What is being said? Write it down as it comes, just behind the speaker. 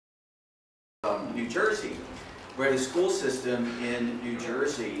New Jersey, where the school system in New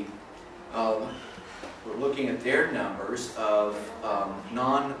Jersey, we're looking at their numbers of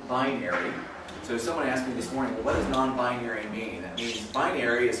non-binary. So someone asked me this morning, well, what does non-binary mean? That means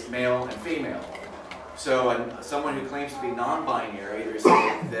binary is male and female. So someone who claims to be non-binary, they're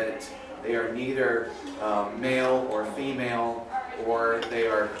saying that they are neither male or female, or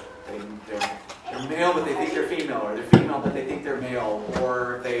they're male but they think they're female, or they're female but they think they're male,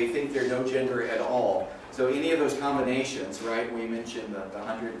 or they think they're no gender at all. So any of those combinations, right? We mentioned the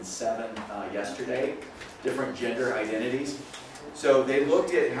 107 yesterday, different gender identities. So they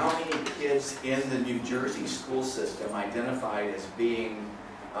looked at how many kids in the New Jersey school system identified as being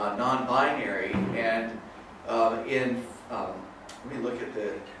non-binary, and let me look at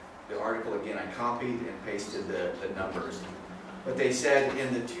the article again. I copied and pasted the numbers. But they said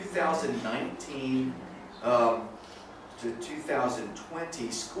in the 2019 to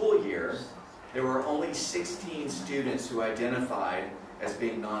 2020 school year, there were only 16 students who identified as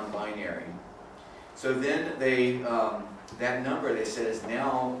being non-binary. So then that number, they said, is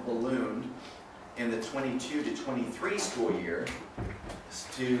now ballooned in the 22 to 23 school year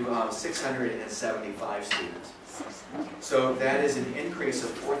to 675 students. So that is an increase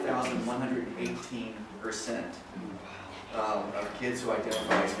of 4,118% of kids who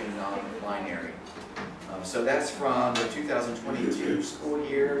identify as being non-binary. So that's from the 2022 school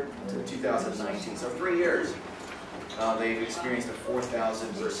year to 2019. So 3 years, they've experienced a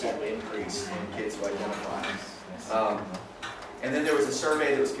 4,000% increase in kids who identify. And then there was a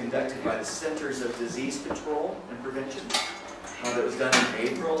survey that was conducted by the Centers of Disease Control and Prevention that was done in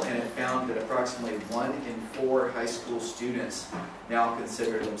April, and it found that approximately 1 in 4 high school students now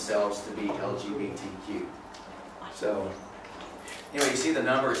consider themselves to be LGBTQ. So, you see the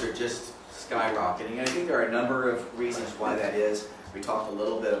numbers are just skyrocketing, and I think there are a number of reasons why that is. We talked a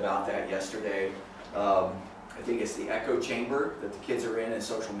little bit about that yesterday. I think it's the echo chamber that the kids are in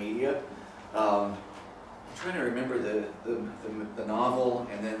social media. I'm trying to remember the novel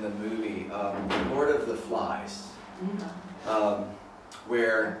and then the movie, Lord of the Flies,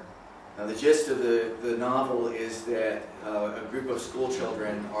 where the gist of the novel is that a group of school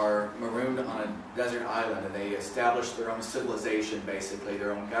children are marooned on a desert island, and they establish their own civilization, basically,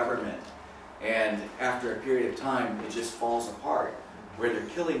 their own government. And after a period of time, it just falls apart, where they're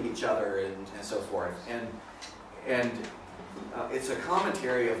killing each other and so forth. And it's a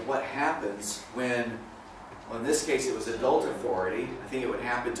commentary of what happens when, well, in this case it was adult authority. I think it would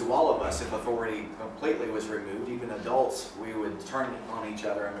happen to all of us if authority completely was removed. Even adults, we would turn on each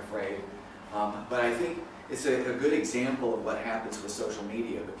other, I'm afraid. But I think it's a good example of what happens with social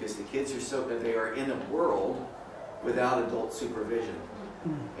media, because the kids are they are in a world without adult supervision.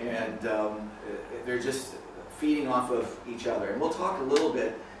 And they're just feeding off of each other. And we'll talk a little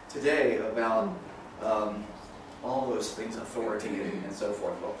bit today about all those things, authority and so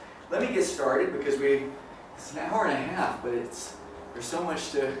forth. Well, let me get started, because it's an hour and a half, but there's so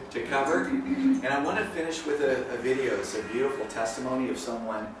much to cover. And I want to finish with a video. It's a beautiful testimony of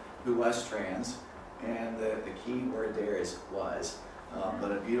someone who was trans, and the key word there is was,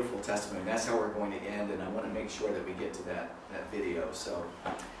 but a beautiful testimony. That's how we're going to end, and I want to make sure that we get to that video. So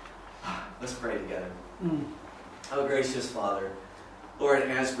let's pray together. Oh, gracious Father, Lord,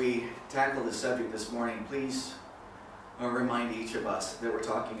 as we tackle the subject this morning, please remind each of us that we're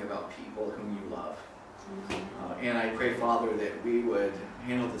talking about people whom you love. And I pray, Father, that we would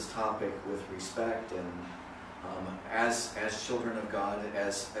handle this topic with respect, and as children of God,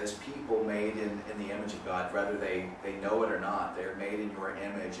 as people made in the image of God, whether they know it or not, they're made in your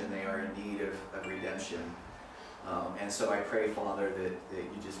image, and they are in need of redemption. And so I pray, Father, that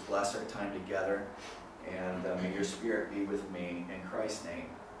you just bless our time together, and may your Spirit be with me. In Christ's name,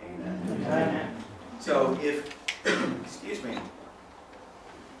 amen. Amen. So excuse me,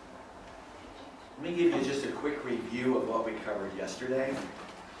 let me give you just a quick review of what we covered yesterday, in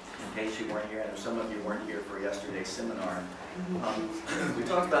case you weren't here. I know some of you weren't here for yesterday's seminar. We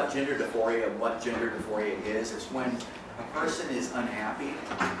talked about gender dysphoria, and what gender dysphoria is. It's when a person is unhappy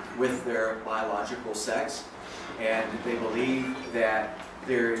with their biological sex, and they believe that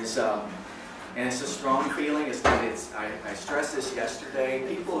there is, and it's a strong feeling. I stressed this yesterday.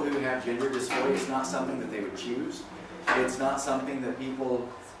 People who have gender dysphoria, it's not something that they would choose. It's not something that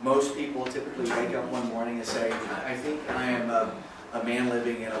most people typically wake up one morning and say, I think I am a man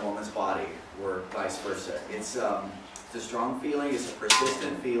living in a woman's body, or vice versa. It's a strong feeling. It's a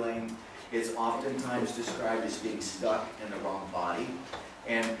persistent feeling. It's oftentimes described as being stuck in the wrong body.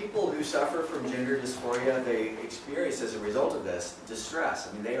 And people who suffer from gender dysphoria, they experience, as a result of this, distress.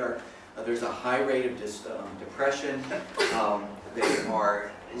 I mean, there's a high rate of depression. They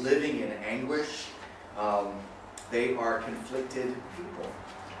are living in anguish. They are conflicted people.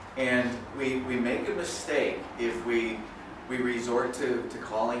 And we make a mistake if we resort to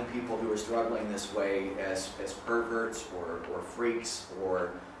calling people who are struggling this way as perverts or freaks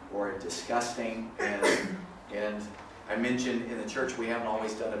or disgusting. And I mentioned in the church we haven't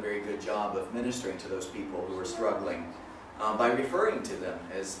always done a very good job of ministering to those people who are struggling by referring to them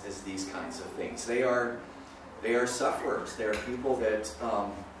as these kinds of things. They are sufferers. They are people that,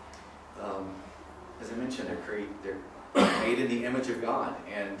 as I mentioned, they're made in the image of God,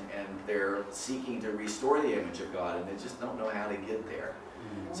 and they're seeking to restore the image of God, and they just don't know how to get there.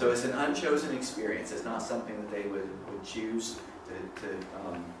 So it's an unchosen experience. It's not something that they would choose to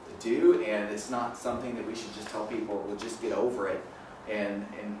do, and it's not something that we should just tell people, we'll just get over it and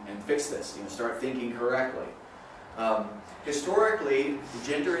fix this. Start thinking correctly. Historically,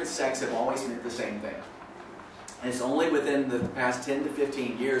 gender and sex have always meant the same thing. And it's only within the past 10 to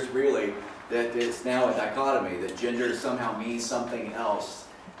 15 years, really, that it's now a dichotomy, that gender somehow means something else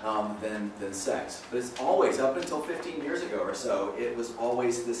than sex. But it's always, up until 15 years ago or so, it was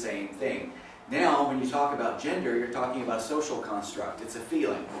always the same thing. Now, when you talk about gender, you're talking about a social construct. It's a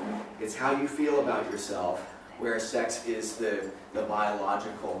feeling. It's how you feel about yourself, whereas sex is the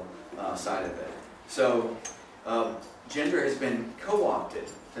biological side of it. So, gender has been co-opted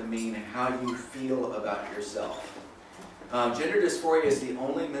to mean how you feel about yourself. Gender dysphoria is the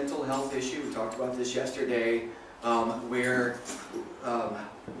only mental health issue, we talked about this yesterday, where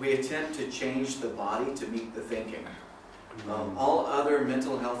we attempt to change the body to meet the thinking. All other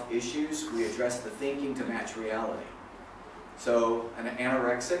mental health issues, we address the thinking to match reality. So an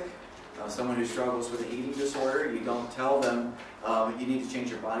anorexic, someone who struggles with an eating disorder, you don't tell them you need to change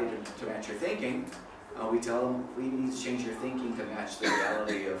your body to match your thinking. We tell them we need to change your thinking to match the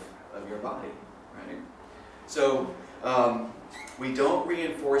reality of your body. Right? So we don't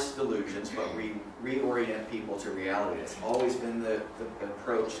reinforce delusions, but we reorient people to reality. It's always been the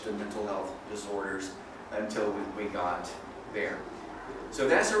approach to mental health disorders until we got there. So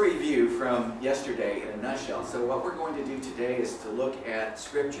that's a review from yesterday in a nutshell. So what we're going to do today is to look at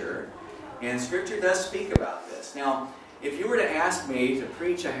Scripture, and Scripture does speak about this. Now, if you were to ask me to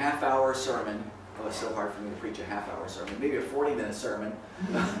preach a half-hour sermon, oh, it's so hard for me to preach a half-hour sermon, maybe a 40-minute sermon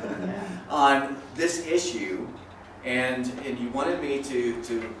on this issue, and you wanted me to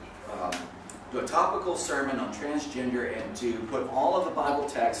do a topical sermon on transgender and to put all of the Bible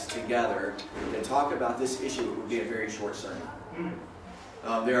texts together to talk about this issue, it would be a very short sermon.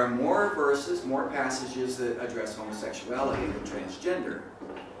 There are more verses, more passages that address homosexuality than transgender.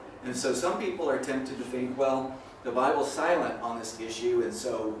 And so some people are tempted to think, well, the Bible's silent on this issue, and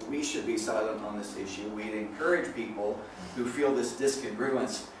so we should be silent on this issue. We'd encourage people who feel this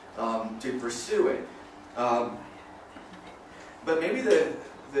discongruence to pursue it. But maybe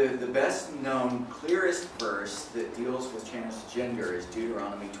the best known, clearest verse that deals with transgender is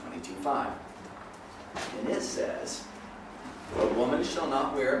Deuteronomy 22:5. And it says, "A woman shall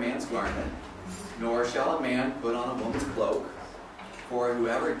not wear a man's garment, nor shall a man put on a woman's cloak. For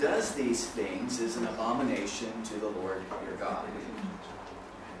whoever does these things is an abomination to the Lord your God."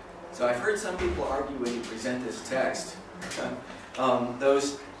 So I've heard some people argue when you present this text,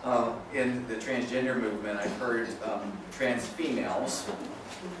 those in the transgender movement, I've heard trans females.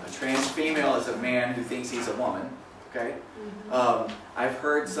 A trans female is a man who thinks he's a woman. Okay. I've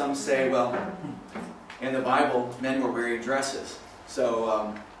heard some say, well, in the Bible, men were wearing dresses.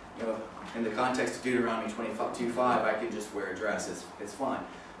 So, in the context of Deuteronomy 22:5, I can just wear a dress. It's fine.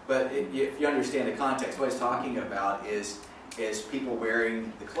 But if you understand the context, what he's talking about is people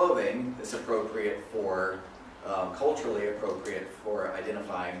wearing the clothing that's appropriate for, culturally appropriate for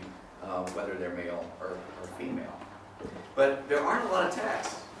identifying whether they're male or female. But there aren't a lot of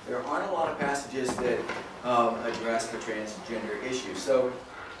texts. There aren't a lot of passages that address the transgender issue. So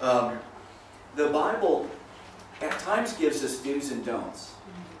the Bible at times gives us do's and don'ts.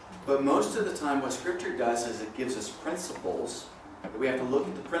 But most of the time what Scripture does is it gives us principles. We have to look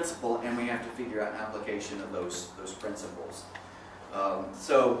at the principle and we have to figure out an application of those principles.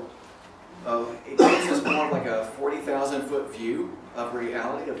 It gives us more like a 40,000-foot view of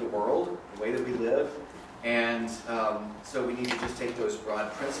reality of the world, the way that we live. And so we need to just take those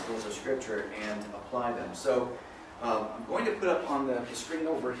broad principles of Scripture and apply them. So I'm going to put up on the screen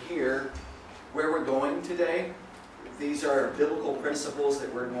over here where we're going today. These are biblical principles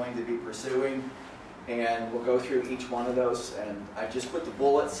that we're going to be pursuing, and we'll go through each one of those. And I've just put the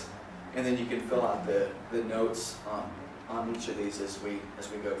bullets, and then you can fill out the notes on each of these as we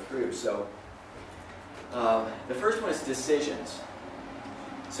go through. So the first one is decisions.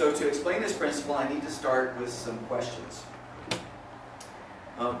 So to explain this principle, I need to start with some questions.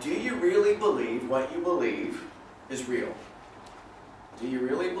 Do you really believe what you believe is real? Do you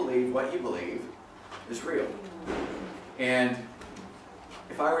really believe what you believe is real? And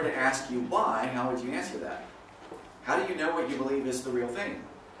if I were to ask you why, how would you answer that? How do you know what you believe is the real thing?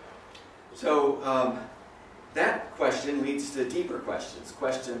 So that question leads to deeper questions.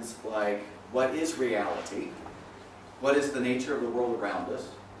 Questions like, what is reality? What is the nature of the world around us?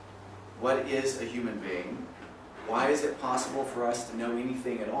 What is a human being? Why is it possible for us to know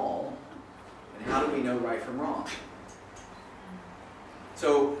anything at all? And how do we know right from wrong?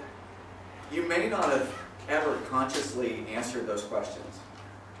 So you may not have ever consciously answered those questions,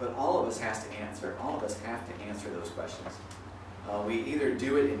 but all of us have to answer those questions. We either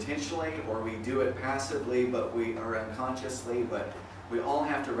do it intentionally or we do it passively, but we are unconsciously, but we all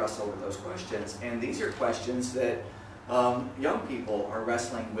have to wrestle with those questions. And these are questions that young people are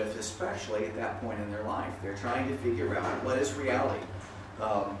wrestling with, especially at that point in their life. They're trying to figure out, what is reality?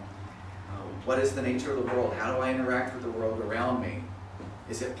 What is the nature of the world? How do I interact with the world around me?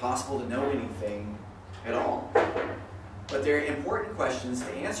 Is it possible to know anything at all? But they're important questions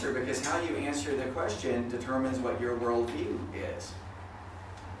to answer, because how you answer the question determines what your worldview is.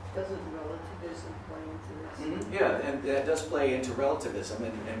 Doesn't relativism play into this? Yeah, and that does play into relativism,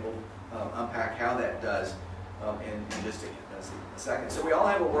 and we'll unpack how that does in just a second. So we all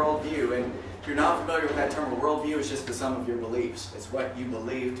have a worldview, and if you're not familiar with that term, a worldview is just the sum of your beliefs. It's what you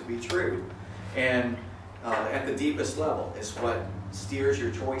believe to be true. And at the deepest level, is what steers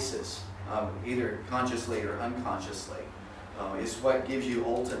your choices, either consciously or unconsciously. Is what gives you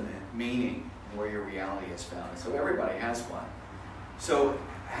ultimate meaning where your reality is found. So everybody has one. So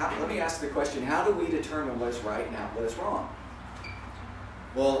let me ask the question, how do we determine what is right and what is wrong?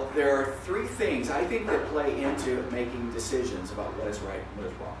 Well, there are three things I think that play into making decisions about what is right and what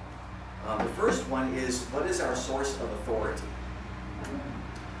is wrong. The first one is, what is our source of authority?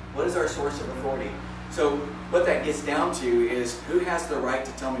 What is our source of authority? So what that gets down to is, who has the right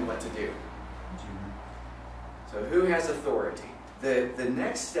to tell me what to do? So who has authority? The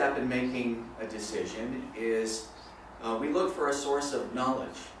next step in making a decision is we look for a source of knowledge.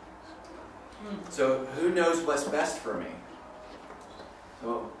 So who knows what's best for me?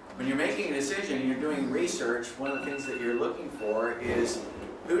 So when you're making a decision and you're doing research, one of the things that you're looking for is,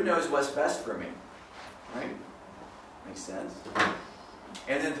 who knows what's best for me? Right? Makes sense?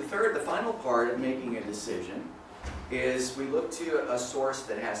 And then the final part of making a decision is we look to a source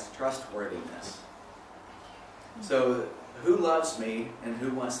that has trustworthiness. So, who loves me and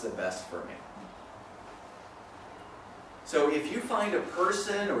who wants the best for me? So if you find a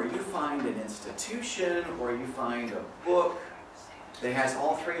person, or you find an institution, or you find a book that has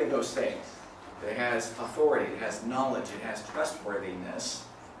all three of those things, that has authority, it has knowledge, it has trustworthiness,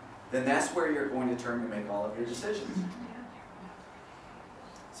 then that's where you're going to turn to make all of your decisions.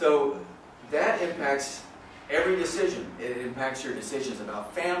 So that impacts every decision. It impacts your decisions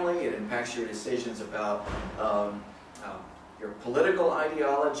about family. It impacts your decisions about your political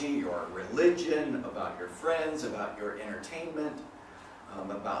ideology, your religion, about your friends, about your entertainment,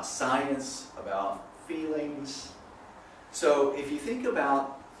 about science, about feelings. So if you think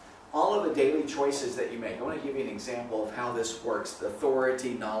about all of the daily choices that you make, I want to give you an example of how this works: the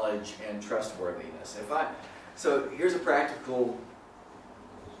authority, knowledge, and trustworthiness. So here's a practical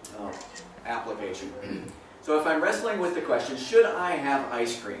application. So if I'm wrestling with the question, should I have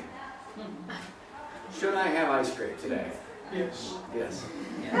ice cream? Should I have ice cream today? Yes. Yes.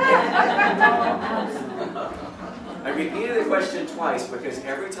 I repeated the question twice because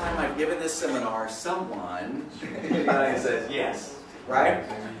every time I've given this seminar, someone says yes, right?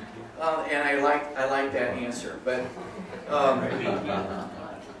 And I like that answer. But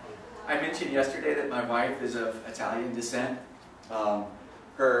I mentioned yesterday that my wife is of Italian descent.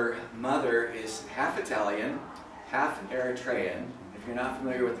 Her mother is half Italian, half Eritrean. If you're not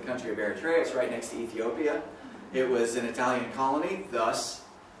familiar with the country of Eritrea, it's right next to Ethiopia. It was an Italian colony, thus,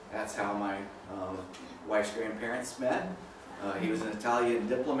 that's how my wife's grandparents met. He was an Italian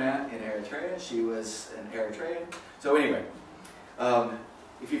diplomat in Eritrea. She was an Eritrean. So anyway,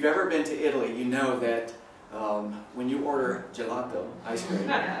 if you've ever been to Italy, you know that when you order gelato, ice cream,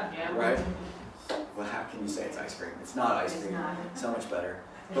 right? Well, how can you say it's ice cream? It's not ice cream. It's so much better.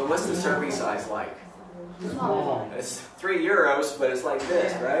 But what's the serving size like? It's 3 euros, but it's like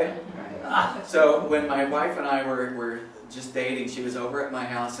this, right? So when my wife and I were just dating, she was over at my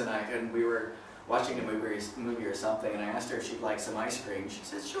house, and we were watching a movie or something, and I asked her if she'd like some ice cream. She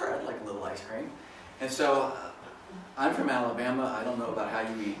said, sure, I'd like a little ice cream. And so I'm from Alabama. I don't know about how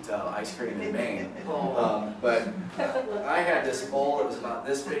you eat ice cream in Maine, but I had this bowl that was about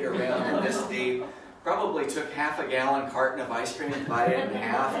this big around and this deep, probably took half a gallon carton of ice cream and divided it in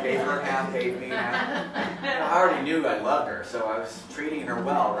half, gave her half, gave me half. I already knew I loved her, so I was treating her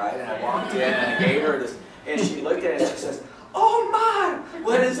well, right? And I walked in and I gave her this, and she looked at it and she says, "Oh my,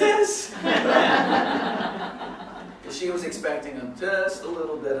 what is this?" She was expecting just a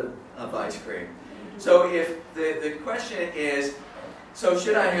little bit of ice cream. So if the question is, so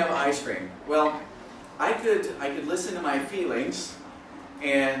should I have ice cream? Well, I could listen to my feelings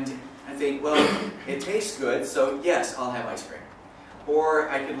and I think, well, it tastes good, so yes, I'll have ice cream. Or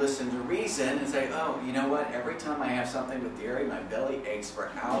I could listen to reason and say, oh, you know what, every time I have something with dairy, my belly aches for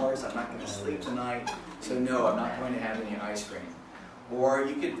hours, I'm not going to sleep tonight, so no, I'm not going to have any ice cream. Or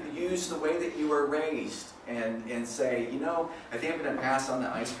you could use the way that you were raised and say, you know, I think I'm going to pass on the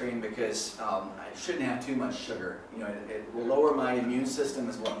ice cream because I shouldn't have too much sugar. You know, it will lower my immune system,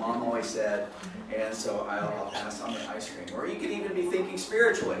 is what Mom always said, and so I'll pass on the ice cream. Or you could even be thinking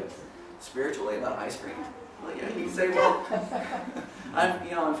spiritually. Spiritually about ice cream? Well, yeah, you can say, well,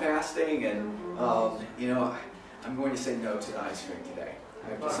 I'm fasting, and you know, I'm going to say no to the ice cream today.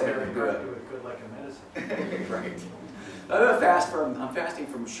 I have to say I'm good like a medicine. Right. I'm fasting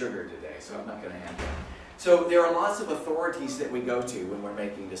from sugar today, so I'm not going to have that. So there are lots of authorities that we go to when we're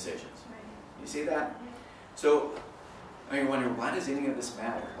making decisions. You see that? So I mean, wonder, why does any of this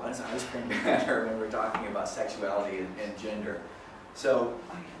matter? Why does ice cream matter when we're talking about sexuality and gender? So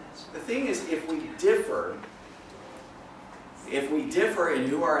the thing is, if we differ in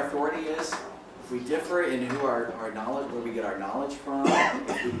who our authority is, if we differ in who our knowledge, where we get our knowledge from,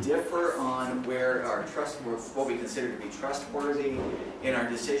 if we differ on where our what we consider to be trustworthy in our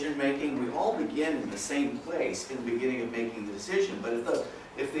decision making, we all begin in the same place in the beginning of making the decision. But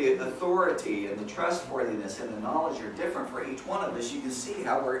if the authority and the trustworthiness and the knowledge are different for each one of us, you can see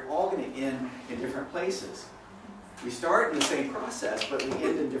how we're all going to end in different places. We start in the same process, but we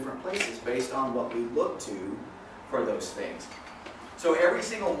end in different places based on what we look to for those things. So every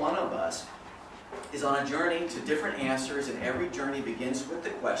single one of us is on a journey to different answers, and every journey begins with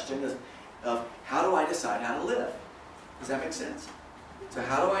the question of how do I decide how to live? Does that make sense? So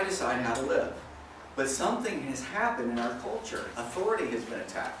how do I decide how to live? But something has happened in our culture. Authority has been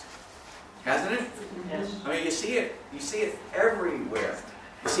attacked. Hasn't it? Yes. I mean, you see it everywhere.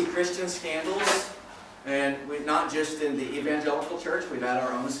 You see Christian scandals, and not just in the evangelical church, we've had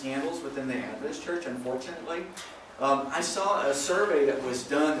our own scandals within the Adventist church, unfortunately. I saw a survey that was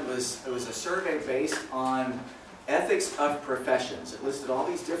done. It was a survey based on ethics of professions. It listed all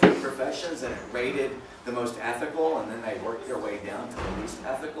these different professions and it rated the most ethical, and then they worked their way down to the least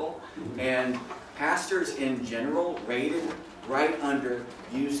ethical. And pastors in general rated right under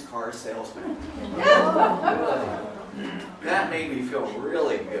used car salesmen. That made me feel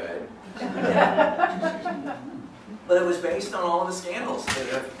really good. But it was based on all the scandals that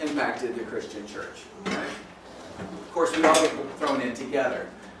have impacted the Christian church. Right? Of course, we all get thrown in together,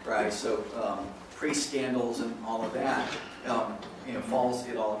 right? So priest scandals and all of that, it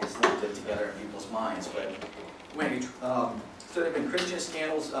all gets lumped in together in people's minds. But so there have been Christian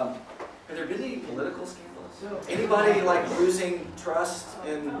scandals. Have there been any political scandals? Anybody like losing trust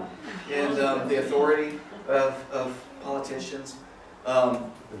in the authority of politicians?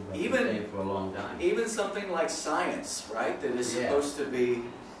 Even for a long time. Even something like science, right? That is supposed to be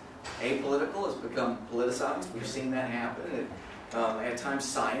apolitical has become politicized. We've seen that happen. At times,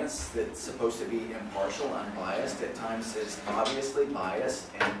 science that's supposed to be impartial, unbiased, at times is obviously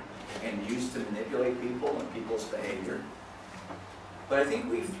biased and used to manipulate people and people's behavior. But I think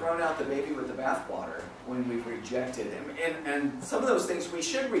we've thrown out the baby with the bathwater when we've rejected him. And some of those things we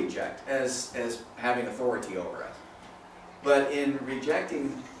should reject as having authority over us. But in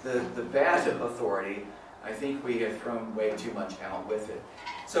rejecting the bad authority, I think we have thrown way too much out with it.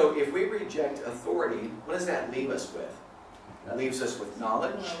 So if we reject authority, what does that leave us with? It leaves us with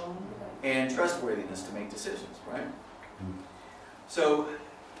knowledge and trustworthiness to make decisions, right? So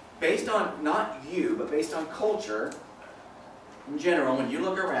based on, not you, but based on culture, in general, when you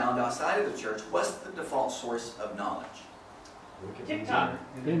look around outside of the church, what's the default source of knowledge? TikTok.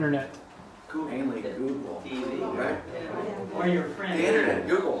 The internet. Mainly Google. TV. Right? Or your friend. The internet,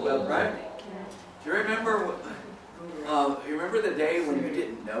 Google, right? Do you remember the day when you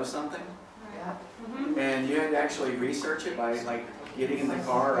didn't know something? And you had to actually research it by like getting in the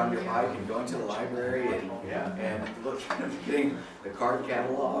car or on your bike and going to the library and getting the card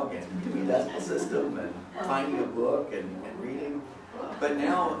catalog and the decimal system and finding a book and reading. But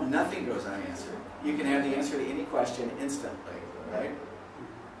now nothing goes unanswered. You can have the answer to any question instantly, right?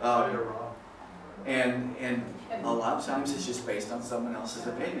 And a lot of times it's just based on someone else's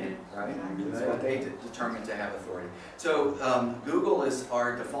opinion, right? That's what they determine to have authority. So Google is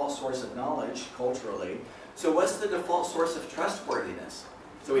our default source of knowledge culturally. So what's the default source of trustworthiness?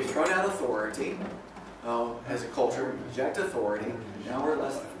 So we've thrown out authority. As a culture, we reject authority. Now we're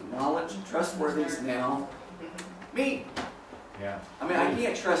less knowledge. Trustworthy is now me. Yeah. I mean, I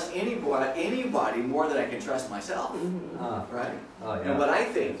can't trust anybody more than I can trust myself, right? Oh, yeah. And what I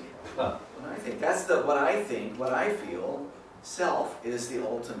think, that's what I feel, self is the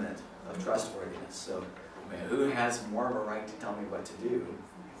ultimate of trustworthiness. So, I mean, who has more of a right to tell me what to do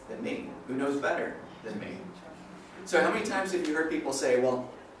than me? Who knows better than me? So how many times have you heard people say, well,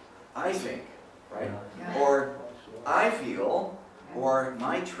 I think, right? Or I feel, or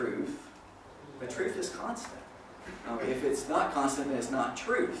my truth. But truth is constant. If it's not constant, then it's not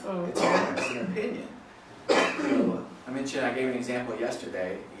truth. It's an opinion. So, I gave an example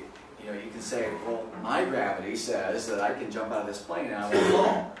yesterday. You can say, well, my gravity says that I can jump out of this plane and I won't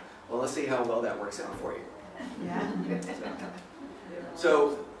fall. Well, let's see how well that works out for you. Yeah.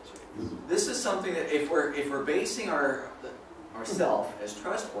 So this is something that if we're basing ourself as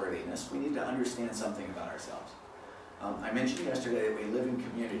trustworthiness, we need to understand something about ourselves. I mentioned yesterday that we live in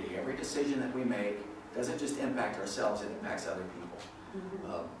community. Every decision that we make doesn't just impact ourselves, it impacts other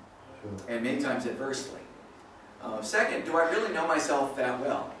people. And many times adversely. Second, do I really know myself that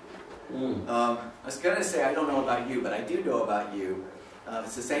well? I was going to say I don't know about you, but I do know about you.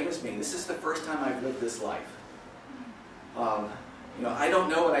 It's the same as me. This is the first time I've lived this life. I don't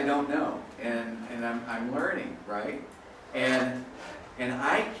know what I don't know, and I'm learning, right? And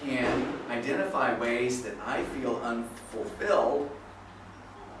I can identify ways that I feel unfulfilled,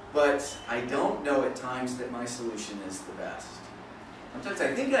 but I don't know at times that my solution is the best. Sometimes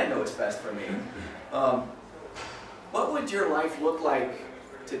I think I know what's best for me. What would your life look like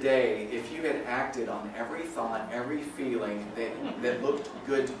today if you had acted on every thought, every feeling that looked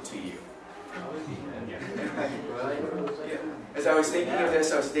good to you? As I was thinking of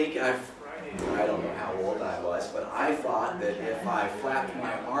this, I don't know how old I was, but I thought that if I flapped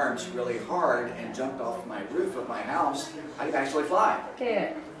my arms really hard and jumped off my roof of my house, I could actually fly.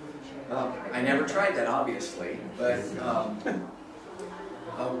 Okay. I never tried that, obviously, but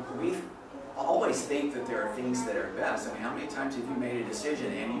we always think that there are things that are best. I mean, how many times have you made a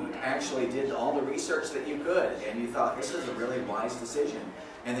decision and you actually did all the research that you could, and you thought this is a really wise decision,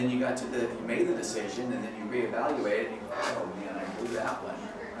 and then you made the decision, and then you reevaluate it, and you go, oh man, I blew that one.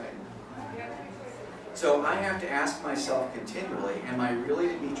 So I have to ask myself continually, am I really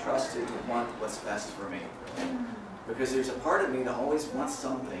to be trusted to want what's best for me? Because there's a part of me that always wants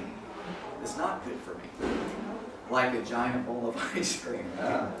something that's not good for me, like a giant bowl of ice cream.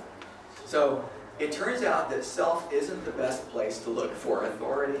 So it turns out that self isn't the best place to look for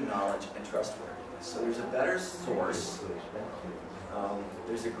authority, knowledge, and trustworthiness. So there's a better source,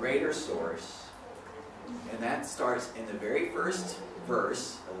 there's a greater source, and that starts in the very first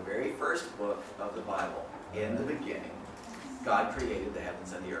verse of the very first book of the Bible. In the beginning, God created the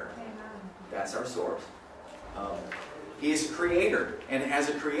heavens and the earth. That's our source. He is a creator, and as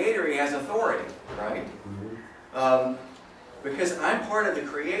a creator, he has authority, right? Because I'm part of the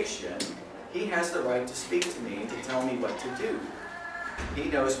creation, he has the right to speak to me, to tell me what to do. He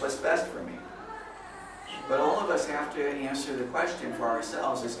knows what's best for me. But all of us have to answer the question for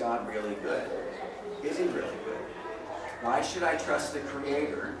ourselves, is God really good? Is he really good? Why should I trust the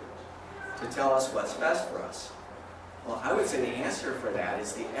Creator to tell us what's best for us? Well, I would say the answer for that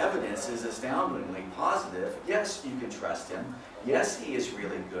is the evidence is astoundingly positive. Yes, you can trust him. Yes, he is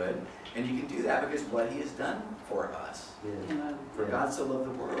really good. And you can do that because what he has done for us. Yeah. For God so loved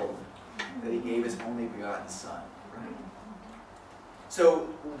the world that he gave his only begotten Son. Right? So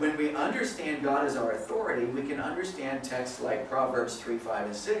when we understand God as our authority, we can understand texts like Proverbs 3, 5,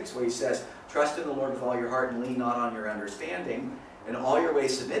 and 6, where he says, trust in the Lord with all your heart and lean not on your understanding. In all your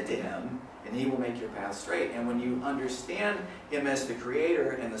ways submit to him, and he will make your path straight. And when you understand him as the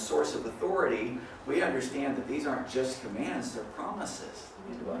creator and the source of authority, we understand that these aren't just commands, they're promises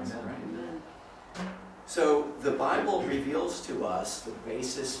to us. Right? So the Bible reveals to us the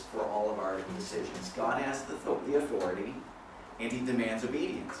basis for all of our decisions. God has the authority, and he demands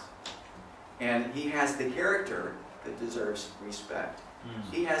obedience. And he has the character that deserves respect.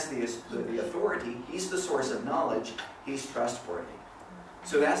 He has the authority, he's the source of knowledge, he's trustworthy.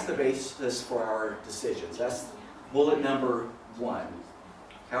 So that's the basis for our decisions. That's bullet number 1,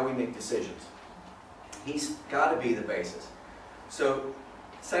 how we make decisions. He's got to be the basis. So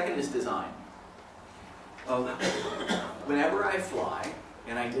second is design. Whenever I fly,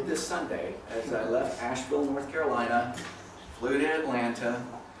 and I did this Sunday, as I left Asheville, North Carolina, flew to Atlanta,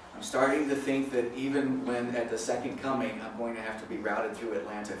 I'm starting to think that even when at the second coming, I'm going to have to be routed through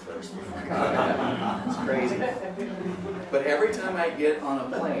Atlanta first. It's crazy. But every time I get on a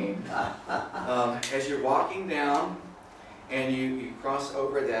plane, as you're walking down and you cross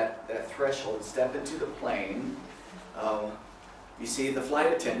over that threshold, step into the plane, you see the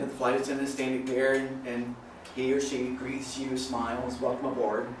flight attendant. The flight attendant is standing there, and he or she greets you, smiles, welcome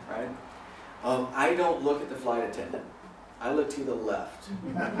aboard, right? I don't look at the flight attendant. I look to the left.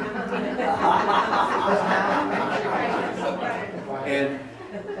 And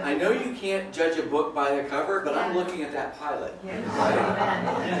I know you can't judge a book by the cover, but I'm looking at that pilot.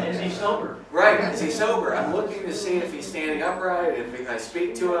 Yeah, is he sober? Right, is he sober? I'm looking to see if he's standing upright, if I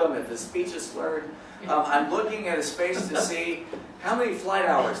speak to him, if his speech is slurred. I'm looking at his face to see how many flight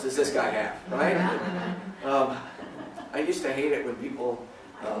hours does this guy have, right? I used to hate it when people,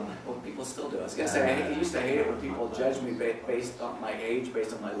 well, people still do. I was going to say, I used to hate it when people judge me based on my age,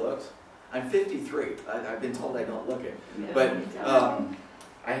 based on my looks. I'm 53. I've been told I don't look it. But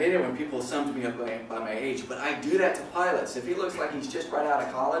I hate it when people sum me up by my age. But I do that to pilots. If he looks like he's just right out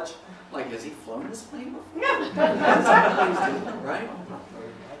of college, I'm like, has he flown this plane before? That's what he's doing, right?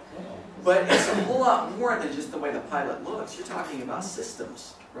 But it's a whole lot more than just the way the pilot looks. You're talking about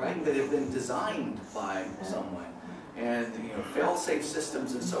systems, right, that have been designed by someone. And, you know, fail-safe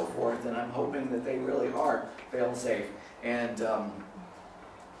systems and so forth, and I'm hoping that they really are fail-safe. And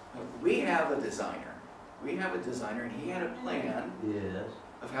we have a designer. We have a designer, and he had a plan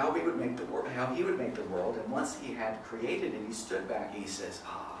of how we would make the world, how he would make the world. And once he had created it, he stood back. He says,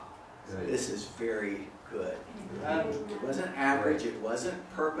 this is very good. It wasn't average. It wasn't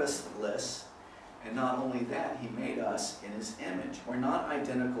purposeless. And not only that, he made us in his image. We're not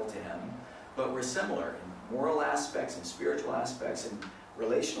identical to him, but we're similar in moral aspects and spiritual aspects and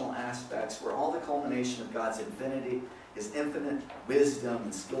relational aspects. We're all the culmination of God's infinity, his infinite wisdom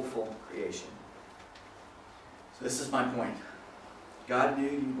and skillful creation. So this is my point. God knew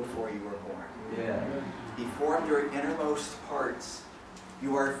you before you were born. Yeah. He formed your innermost parts.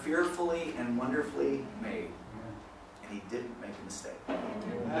 You are fearfully and wonderfully made. And he didn't make a mistake.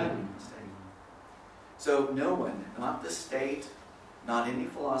 So no one, not the state, not any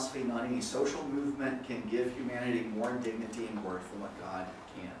philosophy, not any social movement can give humanity more dignity and worth than what God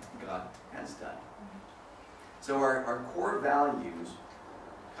can, God has done. So our core values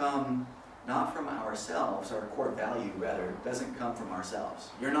come not from ourselves. Our core value, rather, doesn't come from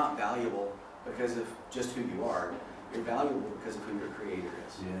ourselves. You're not valuable because of just who you are. You're valuable because of who your Creator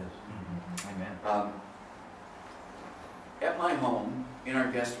is. Yes. Amen. At my home, in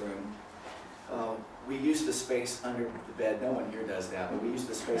our guest room, we use the space under the bed. No one here does that, but we use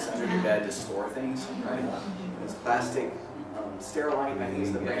the space under the bed to store things, right? It's plastic Sterilite, I think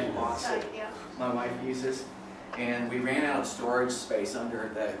is the brand box that my wife uses. And we ran out of storage space under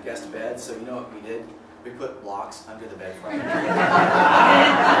the guest bed, so you know what we did? We put blocks under the bed frame.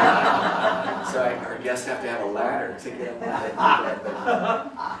 So our guests have to have a ladder to get up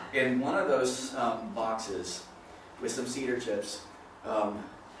the bed. In one of those boxes with some cedar chips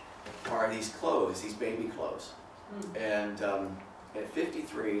are these clothes, these baby clothes. And at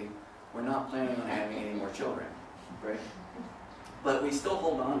 53, we're not planning on having any more children, right? But we still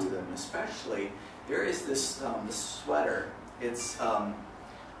hold on to them, especially there is this sweater. It's a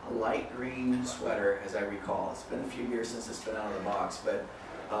light green sweater, as I recall. It's been a few years since it's been out of the box, but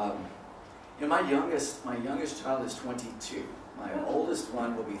you know, my youngest child is 22. My oldest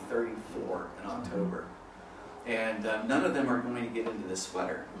one will be 34 in October, and none of them are going to get into this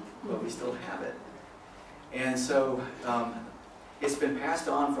sweater, but we still have it. And so it's been passed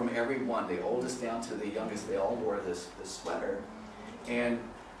on from everyone, the oldest down to the youngest. They all wore this sweater, and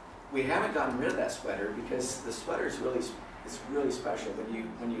we haven't gotten rid of that sweater because the sweater is really special.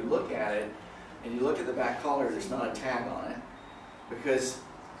 When you look at it and you look at the back collar, there's not a tag on it because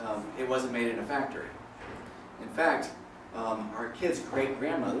it wasn't made in a factory. In fact, our kid's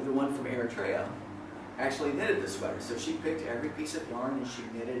great-grandmother, the one from Eritrea, actually knitted this sweater. So she picked every piece of yarn and she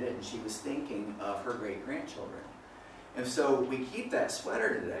knitted it, and she was thinking of her great-grandchildren. And so we keep that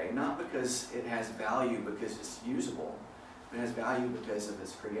sweater today, not because it has value because it's usable, but it has value because of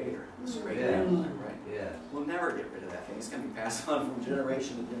its creator, this great grandmother, right? Yeah. We'll never get rid of that thing. It's going to be passed on from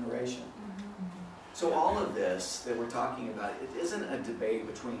generation to generation. So all of this that we're talking about, it isn't a debate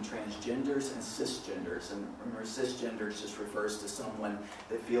between transgenders and cisgenders. And remember, cisgenders just refers to someone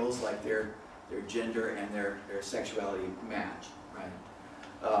that feels like their gender and their sexuality match, right?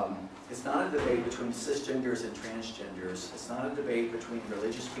 It's not a debate between cisgenders and transgenders. It's not a debate between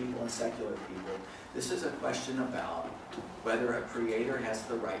religious people and secular people. This is a question about whether a creator has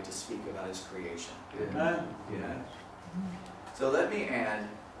the right to speak about his creation. Yeah. So let me add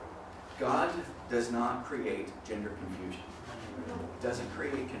God does not create gender confusion. He doesn't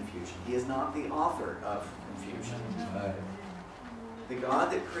create confusion. He is not the author of confusion. The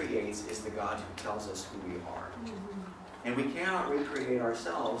God that creates is the God who tells us who we are. And we cannot recreate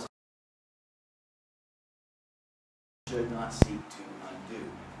ourselves. We should not seek to undo.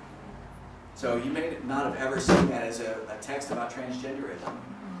 So you may not have ever seen that as a text about transgenderism.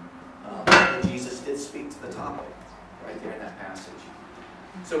 Jesus did speak to the topic right there in that passage.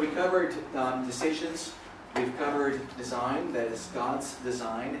 So we covered decisions. We've covered design, that is God's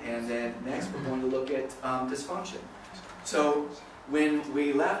design. And then next we're going to look at dysfunction. So when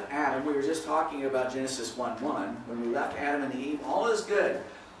we left Adam, we were just talking about Genesis 1:1. When we left Adam and Eve, all is good.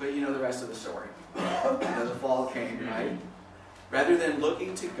 But you know the rest of the story. The fall came, right? Rather than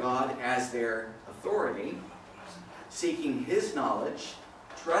looking to God as their authority, seeking His knowledge,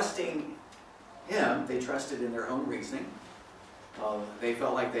 trusting Him, they trusted in their own reasoning. They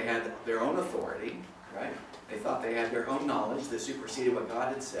felt like they had their own authority, right? They thought they had their own knowledge that superseded what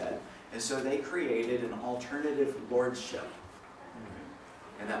God had said. And so they created an alternative lordship.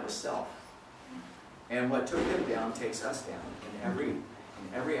 And that was self. And what took them down takes us down. And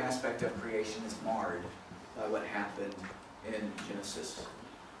every aspect of creation is marred by what happened in Genesis.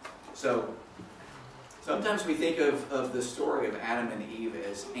 So sometimes we think of the story of Adam and Eve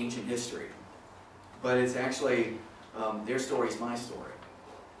as ancient history. But it's actually, their story is my story.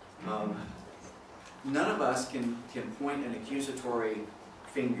 None of us can point an accusatory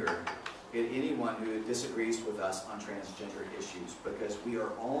finger at anyone who disagrees with us on transgender issues, because we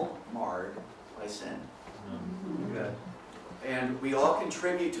are all marred by sin. Good. And we all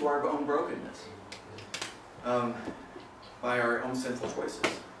contribute to our own brokenness by our own sinful choices.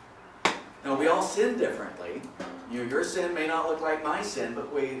 Now, we all sin differently. You know, your sin may not look like my sin,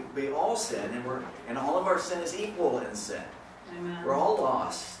 but we all sin, and all of our sin is equal in sin. Amen. We're all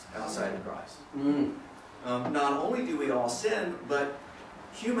lost outside of Christ. Not only do we all sin, but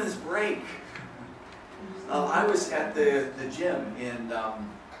humans break. I was at the gym in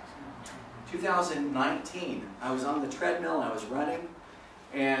 2019. I was on the treadmill and I was running,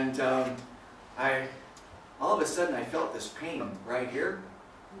 and all of a sudden I felt this pain right here.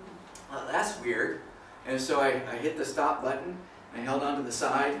 That's weird. And so I hit the stop button, I held onto the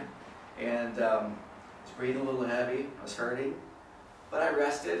side, and I was breathing a little heavy. I was hurting. But I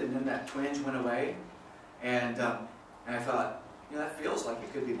rested, and then that twinge went away. And I thought, you know, that feels like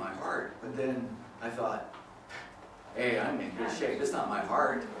it could be my heart. But then I thought, hey, I'm in good shape. It's not my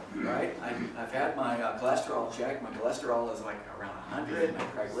heart, right? I've had my cholesterol checked. My cholesterol is like around 100. My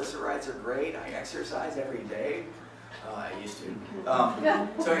triglycerides are great. I exercise every day. I used to.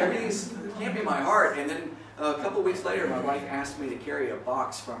 So it can't be my heart. And then a couple weeks later, my wife asked me to carry a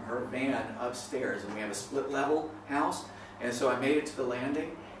box from her van upstairs. And we have a split-level house. And so I made it to the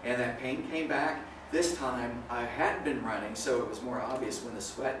landing, and that pain came back. This time, I hadn't been running, so it was more obvious when the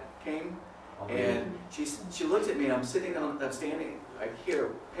sweat came. And she looked at me, and I'm standing like here,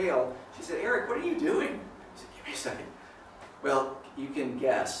 pale. She said, "Eric, what are you doing?" I said, "Give me a second." Well, you can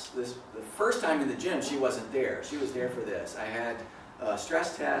guess. The first time in the gym, she wasn't there. She was there for this. I had a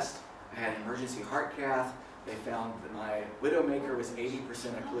stress test. I had an emergency heart cath. They found that my widowmaker was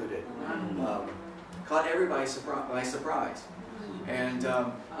 80% occluded. Caught everybody by surprise. And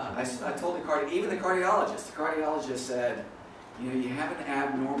I told even the cardiologist said, you know, you have an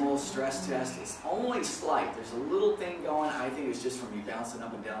abnormal stress test. It's only slight. There's a little thing going. I think it's just from you bouncing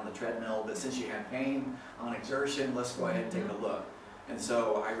up and down the treadmill. But since you have pain on exertion, let's go ahead and take a look. And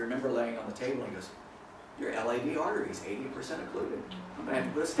so I remember laying on the table, and he goes, your LAD artery is 80% occluded. I'm going to have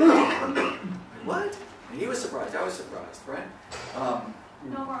to put a stent in. What? And he was surprised. I was surprised, right?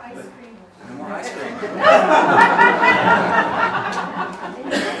 No more ice cream. No more ice cream.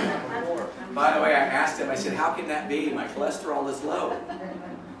 By the way, I asked him, I said, how can that be? My cholesterol is low.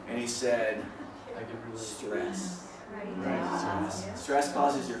 And he said, stress. Stress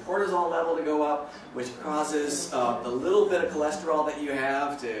causes your cortisol level to go up, which causes the little bit of cholesterol that you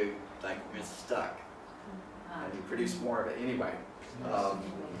have to get stuck. And you produce more of it anyway.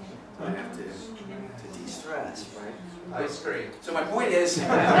 I have to de-stress, right? Ice cream. So my point is, you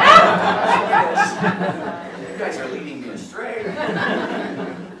guys are leading me astray.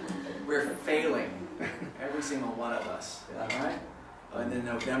 We're failing, every single one of us. All right? And in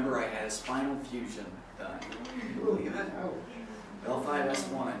November, I had a spinal fusion done. Believe it?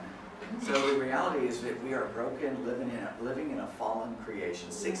 L5S1. So the reality is that we are broken, living in a fallen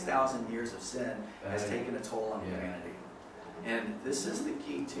creation. 6,000 years of sin has taken a toll on humanity. And this is the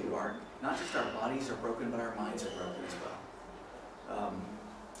key to not just our bodies are broken, but our minds are broken as well.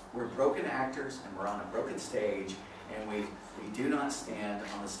 We're broken actors, and we're on a broken stage, and we do not stand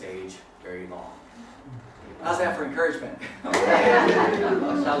on the stage very long. How's that for encouragement?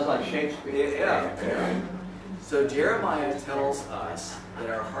 Sounds like Shakespeare. Yeah. So Jeremiah tells us that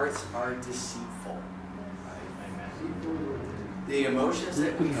our hearts are deceitful. The emotions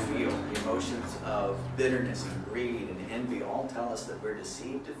that we feel, the emotions of bitterness and greed and envy, all tell us that we're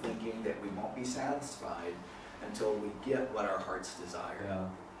deceived to thinking that we won't be satisfied until we get what our hearts desire. Yeah.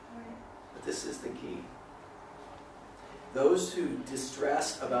 But this is the key. Those who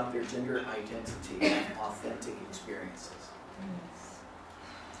distress about their gender identity have authentic experiences.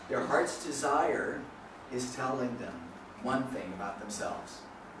 Their heart's desire is telling them one thing about themselves,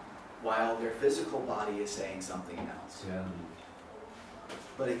 while their physical body is saying something else. Yeah.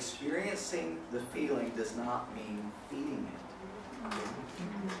 But experiencing the feeling does not mean feeding it.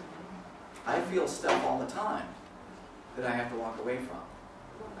 I feel stuff all the time that I have to walk away from.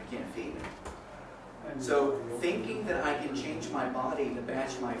 I can't feed it. So thinking that I can change my body to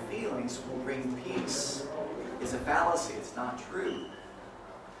match my feelings will bring peace is a fallacy. It's not true.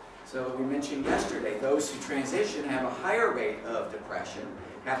 So we mentioned yesterday, those who transition have a higher rate of depression,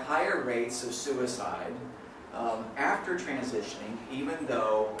 have higher rates of suicide after transitioning, even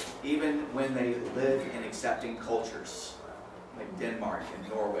when they live in accepting cultures like Denmark and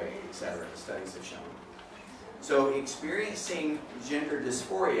Norway, etc. Studies have shown. So experiencing gender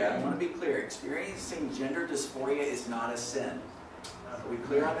dysphoria, I want to be clear, experiencing gender dysphoria is not a sin. Are we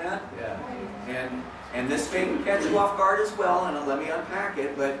clear on that? Yeah. And this may catch you off guard as well, and let me unpack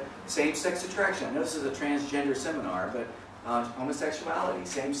it, but same-sex attraction, I know this is a transgender seminar, but homosexuality,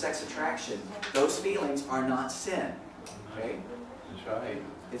 same-sex attraction, those feelings are not sin. Okay? That's right.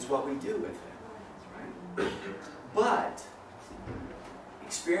 It's what we do with it. Right? But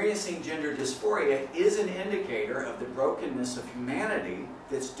experiencing gender dysphoria is an indicator of the brokenness of humanity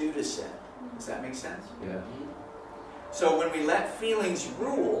that's due to sin. Does that make sense? Yeah. So when we let feelings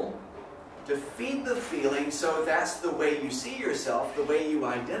rule, to feed the feeling so that's the way you see yourself, the way you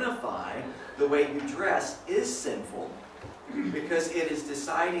identify, the way you dress is sinful, because it is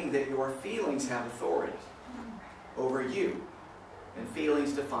deciding that your feelings have authority over you, and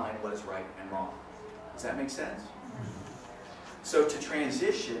feelings define what is right and wrong. Does that make sense? So to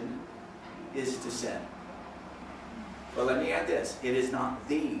transition is to sin. But let me add this. It is not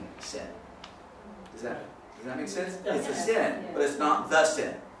the sin. Does that make sense? It's a sin, but it's not the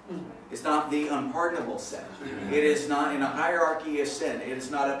sin. It's not the unpardonable sin. It is not in a hierarchy of sin. It is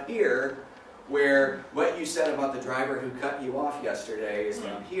not up here where what you said about the driver who cut you off yesterday is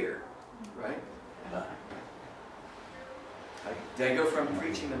down here. Right? Did I go from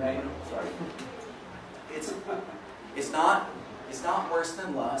preaching to manual? Sorry. It's not worse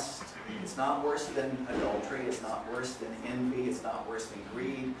than lust. It's not worse than adultery. It's not worse than envy. It's not worse than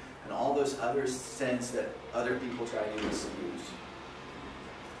greed and all those other sins that other people try to misuse.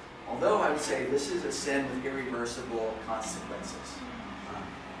 Although I would say this is a sin with irreversible consequences.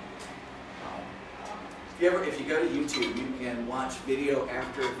 If you go to YouTube, you can watch video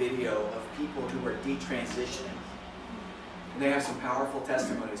after video of people who are detransitioning. And they have some powerful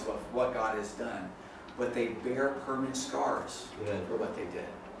testimonies of what God has done. But they bear permanent scars for what they did.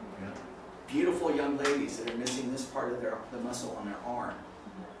 Beautiful young ladies that are missing this part of the muscle on their arm,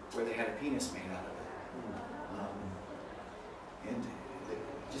 where they had a penis made out of it. And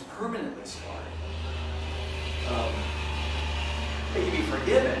just permanently scarred. They can be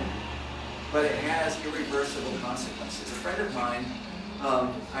forgiven, but it has irreversible consequences. A friend of mine,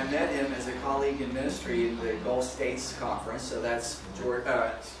 I met him as a colleague in ministry in the Gulf States Conference, so that's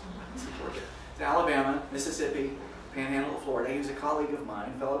Georgia, Alabama, Mississippi, Panhandle of Florida. He was a colleague of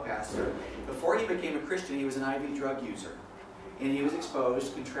mine, fellow pastor. Before he became a Christian, he was an IV drug user. And he was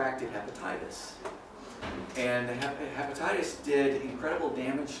exposed, contracted hepatitis. And hepatitis did incredible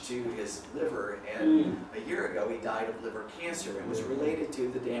damage to his liver, and a year ago he died of liver cancer. It was related to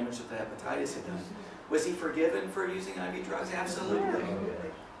the damage that the hepatitis had done. Was he forgiven for using IV drugs? Absolutely.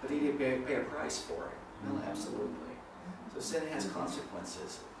 But he did pay a price for it. No, absolutely. So sin has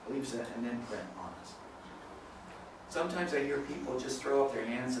consequences. It leaves an imprint on us. Sometimes I hear people just throw up their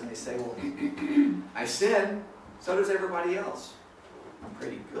hands and they say, well, I sin, so does everybody else. I'm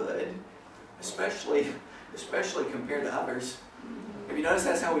pretty good. Especially compared to others. Have you noticed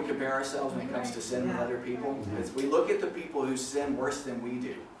that's how we compare ourselves when it comes to sin with other people? Because we look at the people who sin worse than we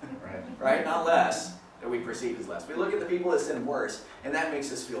do. Right? Not less, that we perceive as less. We look at the people that sin worse, and that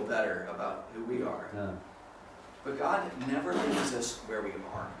makes us feel better about who we are. But God never leaves us where we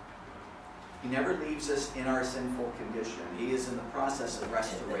are. He never leaves us in our sinful condition. He is in the process of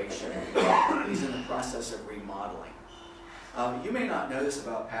restoration. He's in the process of remodeling. You may not know this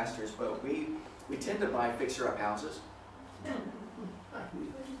about pastors, but we we tend to buy fixer-up houses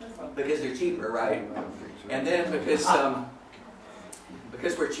because they're cheaper, right? And then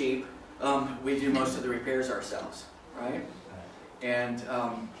because we're cheap, we do most of the repairs ourselves, right? And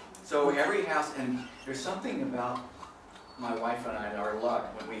so every house, and there's something about my wife and I and our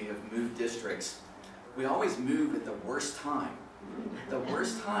luck when we have moved districts. We always move at the worst time. The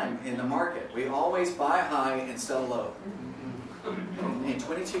worst time in the market. We always buy high and sell low. In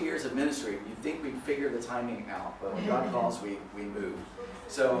 22 years of ministry, you'd think we'd figure the timing out, but when God calls, we move.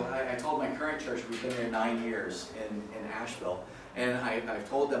 So I told my current church, we've been there 9 years in Asheville, and I've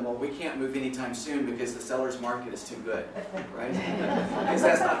told them, well, we can't move anytime soon because the seller's market is too good, right? Because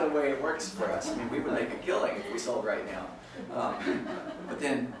that's not the way it works for us. I mean, we would make a killing if we sold right now. But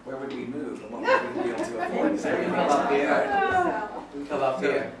then, where would we move? And what would we be able to afford? Is everything up there? We come up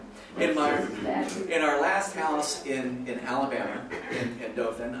here. In our last house in Alabama, in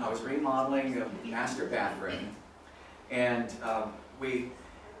Dothan, I was remodeling a master bathroom, and we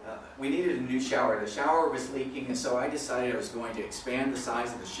needed a new shower. The shower was leaking, and so I decided I was going to expand the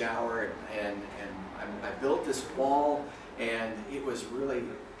size of the shower, and I built this wall, and it was really,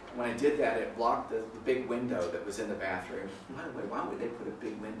 when I did that, it blocked the big window that was in the bathroom. By the way, why would they put a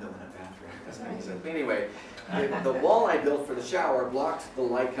big window in a bathroom? Anyway, the wall I built for the shower blocked the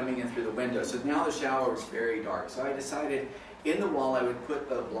light coming in through the window, so now the shower was very dark. So I decided in the wall I would put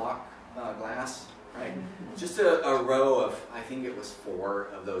the block glass, right? Just a row of, I think it was 4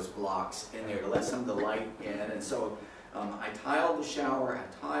 of those blocks in there to let some of the light in. And so I tiled the shower, I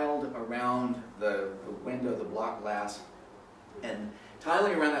tiled around the window, the block glass, and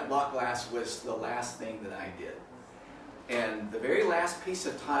tiling around that block glass was the last thing that I did. And the very last piece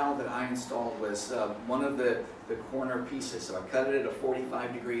of tile that I installed was one of the corner pieces. So I cut it at a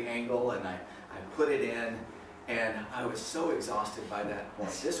 45-degree angle, and I put it in, and I was so exhausted by that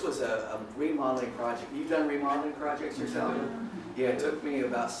point. This was a remodeling project. You've done remodeling projects yourself? Yeah, it took me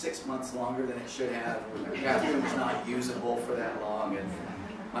about 6 months longer than it should have. The bathroom was not usable for that long, and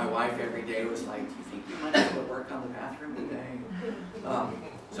my wife every day was like, do you think you might be able to work on the bathroom today?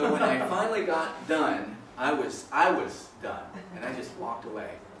 So when I finally got done, I was done, and I just walked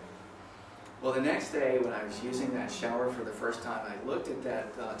away. Well, the next day when I was using that shower for the first time, I looked at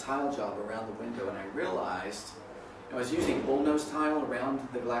that tile job around the window, and I realized I was using bullnose tile around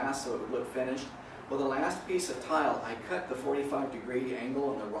the glass so it would look finished. Well, the last piece of tile, I cut the 45-degree angle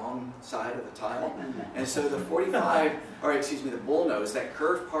on the wrong side of the tile, and so the the bullnose, that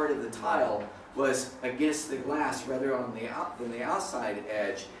curved part of the tile, was against the glass rather than the outside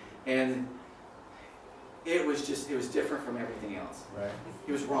edge, and it was different from everything else. Right.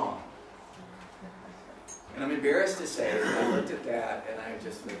 It was wrong. And I'm embarrassed to say that I looked at that and I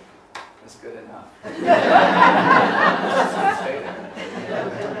just think, that's good enough.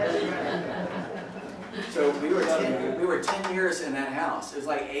 So we were 10 years in that house. It was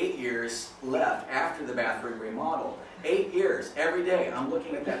like 8 years left after the bathroom remodel. 8 years, every day, I'm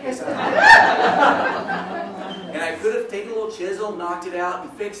looking at that piece of tile. And I could have taken a little chisel, knocked it out,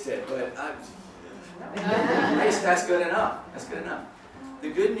 and fixed it, but that's good enough. That's good enough. The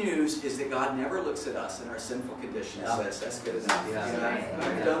good news is that God never looks at us in our sinful condition and says, that's good enough.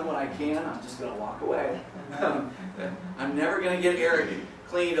 I've done what I can, I'm just going to walk away. I'm never going to get arrogant,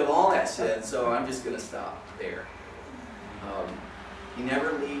 cleaned of all that sin, so I'm just going to stop there. He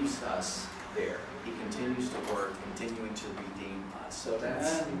never leaves us there. He continues to work, continuing to redeem us. So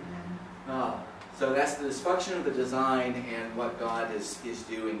that's the dysfunction of the design and what God is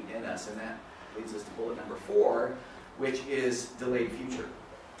doing in us. And that leads us to bullet number 4, which is delayed future.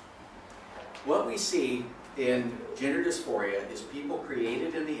 What we see in gender dysphoria is people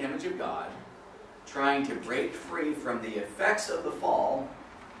created in the image of God trying to break free from the effects of the fall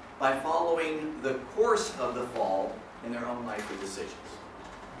by following the course of the fall in their own life and decisions.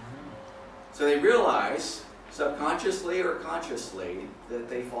 So they realize, subconsciously or consciously, that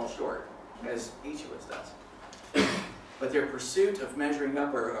they fall short, as each of us does. But their pursuit of measuring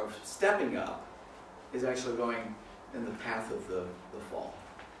up or of stepping up is actually going in the path of the fall.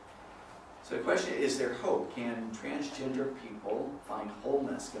 So the question is there hope? Can transgender people find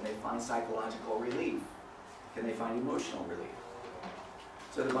wholeness? Can they find psychological relief? Can they find emotional relief?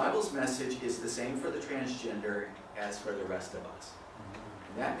 So the Bible's message is the same for the transgender as for the rest of us.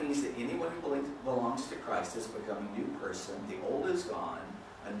 And that means that anyone who belongs to Christ has become a new person. The old is gone.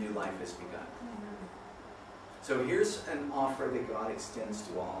 A new life has begun. So here's an offer that God extends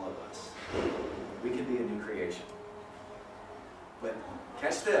to all of us. We can be a new creation. But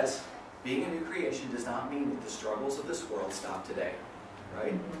catch this, being a new creation does not mean that the struggles of this world stop today,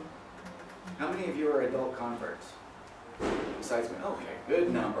 right? How many of you are adult converts? Besides me, okay,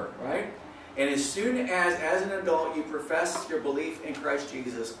 good number, right? And as soon as an adult, you profess your belief in Christ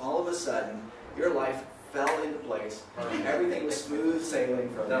Jesus, all of a sudden, your life fell into place. Everything was smooth sailing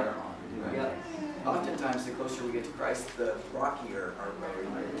from there on. Right? Yeah. Oftentimes, the closer we get to Christ, the rockier our road.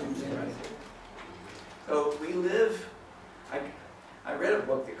 Right? So we live. I read a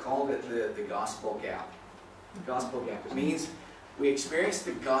book that called it the gospel gap. The gospel gap. It means we experience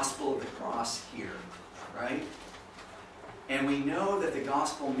the gospel of the cross here, right? And we know that the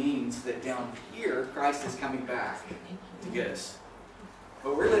gospel means that down here, Christ is coming back to get us.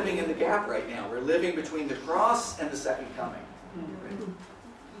 But we're living in the gap right now. We're living between the cross and the second coming. Right?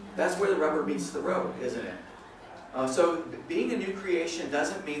 That's where the rubber meets the road, isn't it? So being a new creation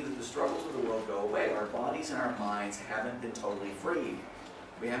doesn't mean that the struggles of the world go away. Our bodies and our minds haven't been totally freed.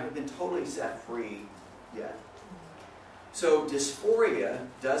 We haven't been totally set free yet. So dysphoria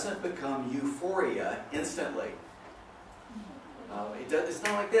doesn't become euphoria instantly. It's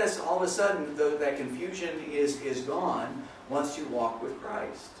not like this. All of a sudden, that confusion is gone once you walk with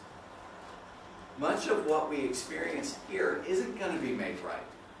Christ. Much of what we experience here isn't going to be made right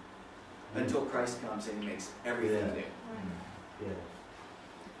until Christ comes and He makes everything new. Yeah.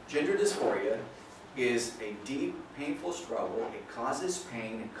 Gender dysphoria is a deep, painful struggle. It causes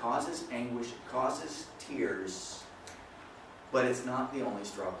pain, it causes anguish, it causes tears, but it's not the only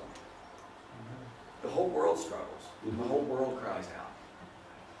struggle. The whole world struggles. The whole world cries out.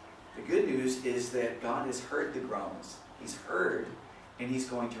 The good news is that God has heard the groans. He's heard, and He's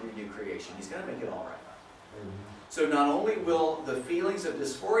going to renew creation. He's going to make it all right. So not only will the feelings of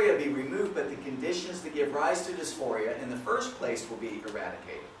dysphoria be removed, but the conditions that give rise to dysphoria in the first place will be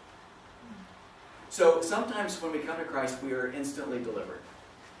eradicated. So sometimes when we come to Christ, we are instantly delivered.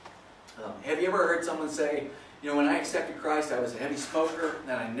 Have you ever heard someone say, you know, when I accepted Christ, I was a heavy smoker,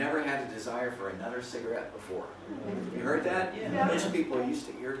 and I never had a desire for another cigarette before. You heard that? Yeah. Those people used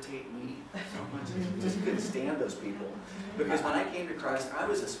to irritate me so much. I just couldn't stand those people. Because when I came to Christ, I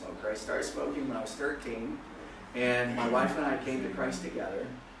was a smoker. I started smoking when I was 13, and my wife and I came to Christ together.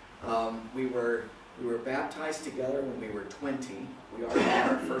 We were baptized together when we were 20. We already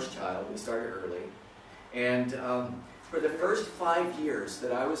had our first child. We started early. And for the first 5 years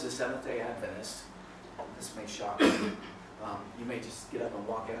that I was a Seventh-day Adventist, this may shock you. You may just get up and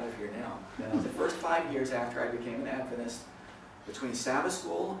walk out of here now. The first 5 years after I became an Adventist, between Sabbath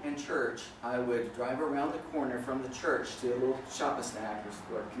school and church, I would drive around the corner from the church to a little shop-a-snack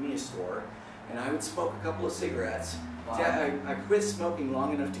or convenience store, and I would smoke a couple of cigarettes. Wow. See, I quit smoking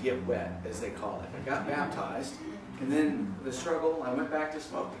long enough to get wet, as they call it. I got baptized, and then the struggle, I went back to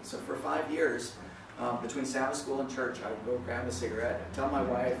smoking. So for 5 years, between Sabbath school and church, I would go grab a cigarette and tell my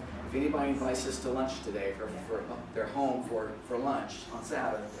wife, if anybody invites us to lunch today, for their home for lunch on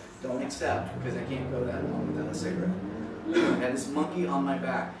Sabbath, don't accept, because I can't go that long without a cigarette. I had this monkey on my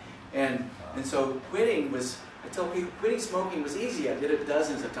back. And so quitting was, I tell people, quitting smoking was easy. I did it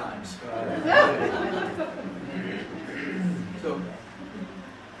dozens of times. So,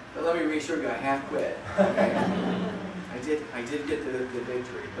 but let me reassure you, I have quit. Okay? I did get the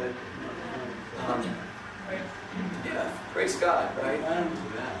victory, but yeah, praise God, right?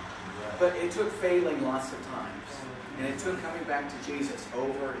 But it took failing lots of times. And it took coming back to Jesus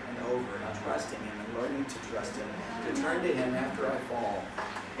over and over, and trusting Him and learning to trust Him, to turn to Him after I fall,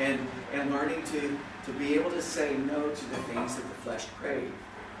 and learning to be able to say no to the things that the flesh craves.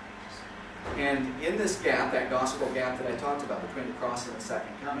 And in this gap, that gospel gap that I talked about between the cross and the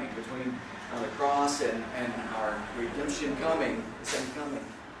second coming, between the cross and our redemption coming, the second coming,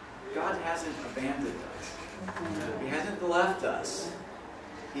 God hasn't abandoned us. He hasn't left us.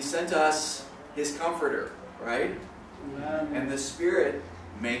 He sent us His Comforter, right? And the Spirit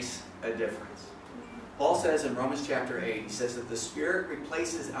makes a difference. Paul says in Romans chapter 8, he says that the Spirit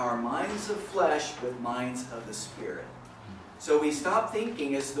replaces our minds of flesh with minds of the Spirit. So we stop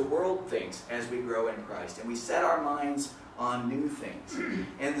thinking as the world thinks as we grow in Christ, and we set our minds on new things.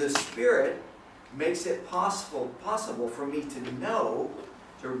 And the Spirit makes it possible for me to know,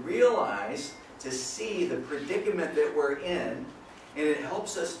 to realize, to see the predicament that we're in, and it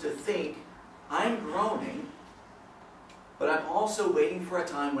helps us to think, I'm groaning, but I'm also waiting for a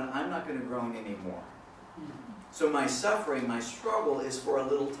time when I'm not going to groan anymore. So my suffering, my struggle is for a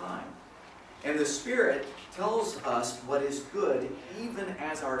little time. And the Spirit tells us what is good, even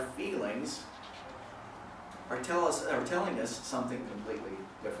as our feelings are telling us something completely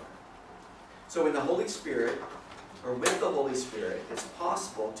different. So in the Holy Spirit, or with the Holy Spirit, it's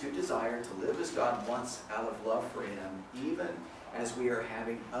possible to desire to live as God wants out of love for Him, even as we are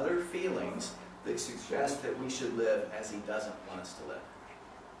having other feelings that suggest that we should live as He doesn't want us to live.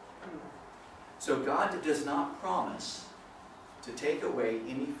 So God does not promise to take away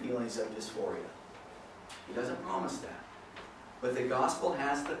any feelings of dysphoria. He doesn't promise that. But the gospel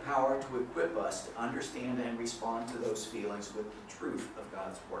has the power to equip us to understand and respond to those feelings with the truth of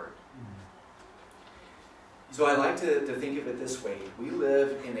God's word. So I like to think of it this way. We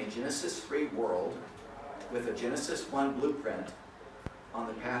live in a Genesis 3 world with a Genesis 1 blueprint on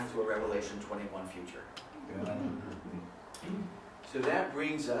the path to a Revelation 21 future. So that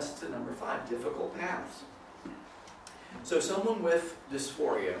brings us to number 5, difficult paths. So someone with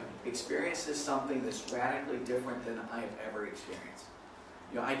dysphoria experiences something that's radically different than I have ever experienced.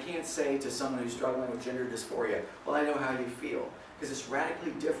 You know, I can't say to someone who's struggling with gender dysphoria, well, I know how you feel, because it's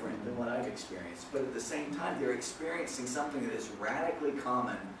radically different than what I've experienced. But at the same time, they're experiencing something that is radically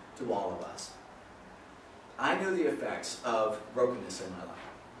common to all of us. I know the effects of brokenness in my life.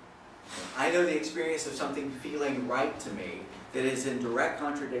 I know the experience of something feeling right to me that is in direct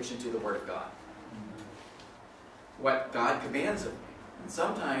contradiction to the Word of God. What God commands of me. And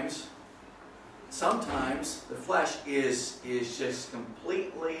sometimes the flesh is just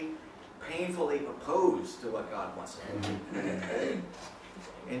completely, painfully opposed to what God wants of me.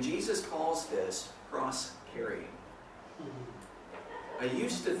 And Jesus calls this cross-carrying. I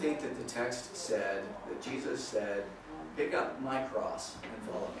used to think that the text said, that Jesus said, pick up my cross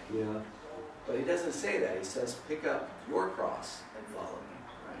and follow me. Yeah. But he doesn't say that. He says, pick up your cross and follow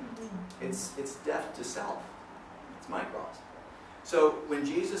me. Right? It's death to self. It's my cross. So when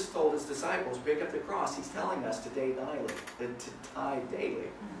Jesus told his disciples, pick up the cross, he's telling us to die daily.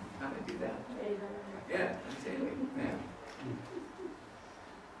 How do I do that? Yeah, daily. Yeah.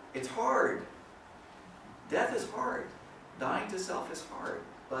 It's hard. Death is hard. Dying to self is hard.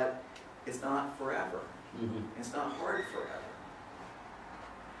 But it's not forever. It's not hard forever.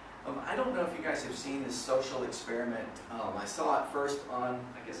 I don't know if you guys have seen this social experiment. I saw it first on,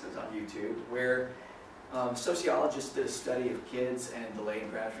 I guess it was on YouTube, where sociologists did a study of kids and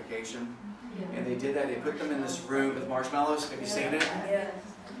delayed gratification. And they did that. They put them in this room with marshmallows. Have you seen it? Yes.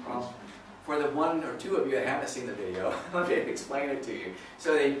 For the 1 or 2 of you that haven't seen the video, let me explain it to you.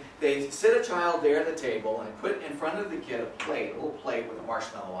 So they sit a child there at the table and put in front of the kid a little plate with a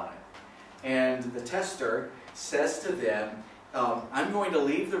marshmallow on it. And the tester says to them, I'm going to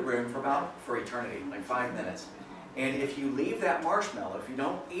leave the room for eternity, like 5 minutes. And if you leave that marshmallow, if you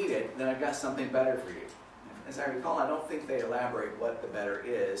don't eat it, then I've got something better for you. As I recall, I don't think they elaborate what the better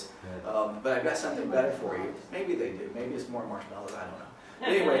is, but I've got something better for you. Maybe they do. Maybe it's more marshmallows. I don't know. But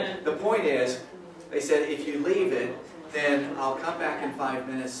anyway, the point is, they said if you leave it, then I'll come back in 5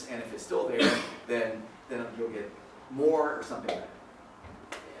 minutes, and if it's still there, then you'll get more or something better.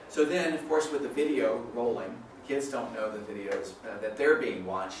 So then, of course, with the video rolling, kids don't know the videos, that they're being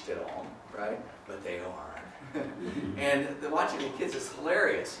watched at all, right? But they are. And watching the kids is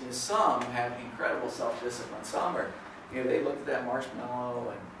hilarious. You know, some have incredible self-discipline. Some are, they look at that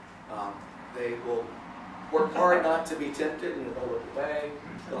marshmallow and they will work hard not to be tempted. They'll look away.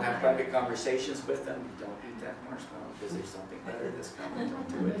 They'll have private conversations with them. Don't eat that marshmallow because there's something better that's coming. Don't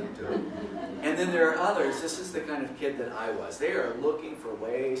do it. Don't do it. And then there are others. This is the kind of kid that I was. They are looking for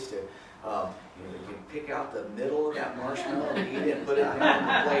ways to. They can pick out the middle of that marshmallow and eat it, put it down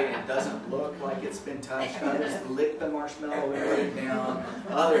on the plate, and it doesn't look like it's been touched. Others lick the marshmallow and put it down.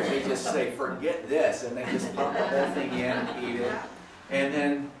 Others, they just say, forget this, and they just pop the whole thing in and eat it. And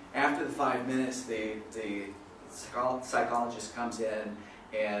then after the 5 minutes, the psychologist comes in,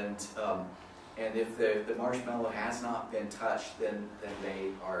 and if the marshmallow has not been touched, then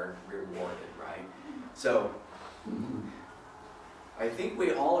they are rewarded, right? So I think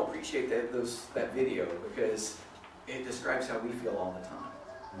we all appreciate that video because it describes how we feel all the time,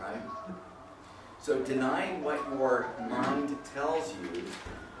 right? So denying what your mind tells you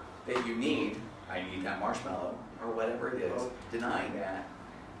that you need, I need that marshmallow, or whatever it is, denying that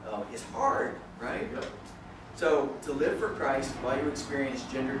is hard, right? So to live for Christ while you experience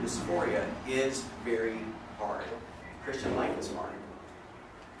gender dysphoria is very hard. Christian life is hard.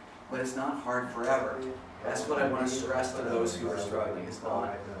 But it's not hard forever. That's what I want to stress to those who are struggling. It's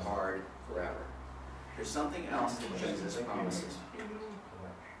not hard forever. There's something else that Jesus promises.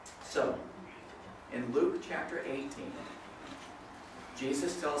 So, in Luke chapter 18,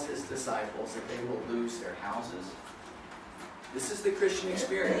 Jesus tells his disciples that they will lose their houses. This is the Christian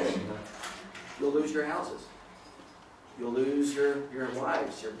experience. You'll lose your houses. You'll lose your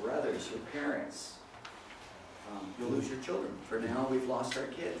wives, your brothers, your parents. You'll lose your children. For now, we've lost our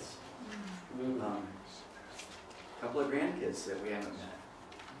kids. A couple of grandkids that we haven't met.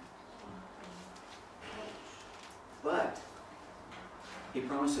 But he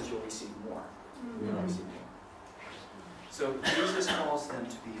promises you'll receive more. You'll receive more. So Jesus calls them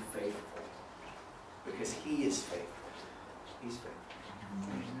to be faithful because he is faithful. He's faithful.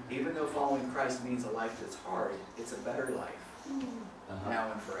 Even though following Christ means a life that's hard, it's a better life,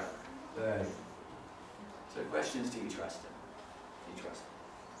 now and forever. Right. So the question is, do you trust him? Do you trust him?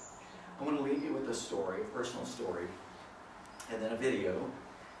 I want to leave you with a story, a personal story, and then a video.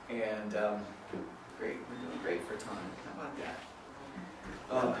 And great, we're doing great for time. How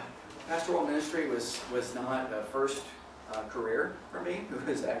about that? Pastoral ministry was not a first career for me. It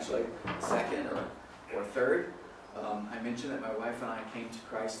was actually second or third. I mentioned that my wife and I came to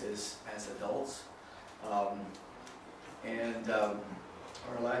Christ as adults. And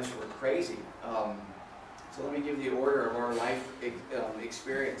our lives were crazy. So let me give you the order of our life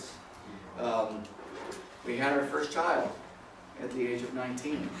experience. We had our first child at the age of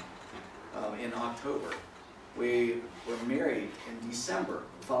 19 in October. We were married in December.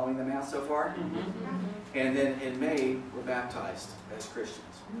 Following the math so far? And then in May, we're baptized as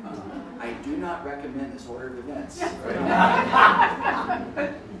Christians. I do not recommend this order of events.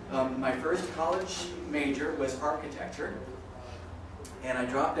 Right? My first college major was architecture. And I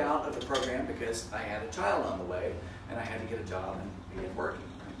dropped out of the program because I had a child on the way, and I had to get a job and begin working.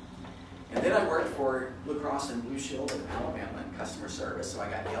 And then I worked for Blue Cross and Blue Shield in Alabama in customer service, so I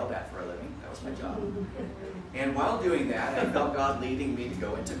got yelled at for a living. That was my job. And while doing that, I felt God leading me to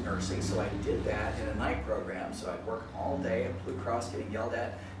go into nursing, so I did that in a night program. So I'd work all day at Blue Cross getting yelled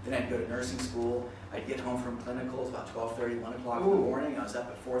at. Then I'd go to nursing school. I'd get home from clinicals about 12:30, 1 o'clock in the morning. I was up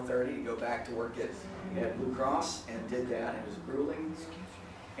at 4:30 to go back to work at Blue Cross, and did that. It was grueling.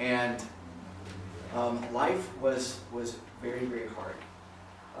 And life was very, very hard.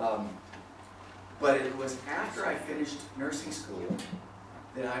 But it was after I finished nursing school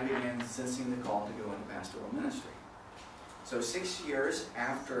that I began sensing the call to go into pastoral ministry. So 6 years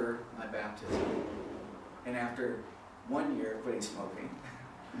after my baptism, and after 1 year quitting smoking,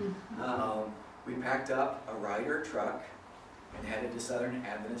 we packed up a Ryder truck and headed to Southern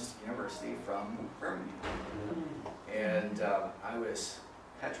Adventist University from Birmingham. And I was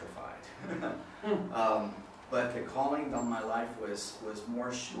petrified. But the calling on my life was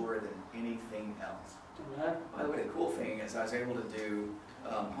more sure than anything else. By the way, the cool thing is I was able to do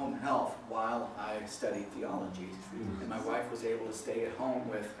home health while I studied theology. And my wife was able to stay at home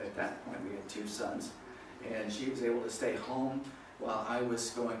with, at that point we had 2 sons, and she was able to stay home while I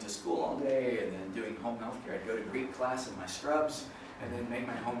was going to school all day and then doing home health care. I'd go to Greek class in my scrubs and then make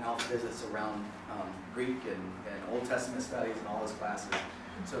my home health visits around Greek and Old Testament studies and all those classes.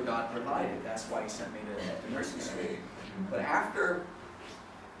 So God provided. That's why he sent me to nursing school. But after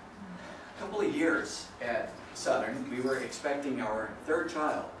a couple of years at Southern, we were expecting our 3rd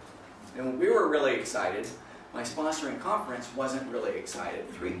child. And we were really excited. My sponsoring conference wasn't really excited.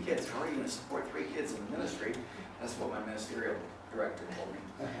 3 kids. How are you going to support 3 kids in the ministry? That's what my ministerial director told me.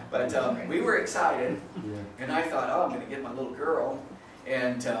 But we were excited. And I thought, oh, I'm going to get my little girl.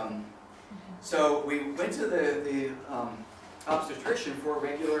 And so we went to the obstetrician for a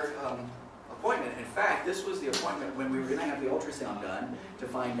regular appointment. In fact, this was the appointment when we were going to have the ultrasound done to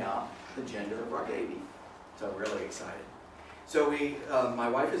find out the gender of our baby. So really excited. So my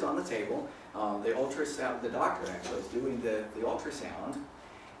wife is on the table. The doctor actually is doing the ultrasound,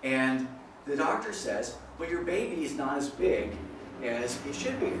 and the doctor says, well, your baby is not as big as it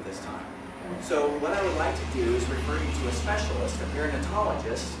should be at this time. So what I would like to do is refer you to a specialist, a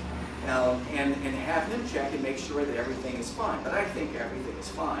perinatologist, and have him check and make sure that everything is fine. But I think everything is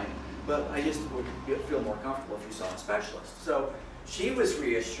fine, but I just would feel more comfortable if you saw a specialist. So she was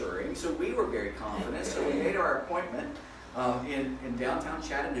reassuring, so we were very confident. So we made our appointment in downtown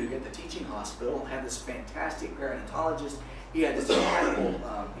Chattanooga at the teaching hospital, had this fantastic perinatologist. He had this incredible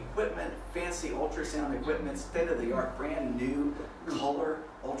equipment, fancy ultrasound equipment, state-of-the-art, brand new color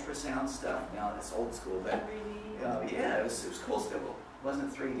ultrasound stuff. Now it's old school, but yeah, it was cool still. It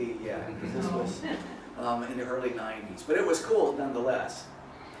wasn't 3D yet, because this was in the early 90s. But it was cool nonetheless.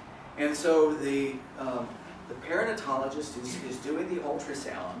 And so the perinatologist is doing the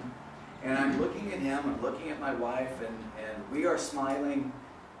ultrasound, and I'm looking at him, I'm looking at my wife, and we are smiling,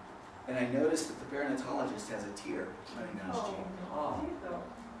 and I noticed that the perinatologist has a tear running down his cheek. Oh.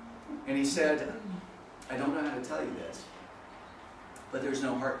 And he said, I don't know how to tell you this, but there's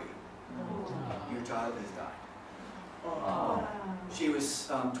no heartbeat. Your child has died. Oh. She was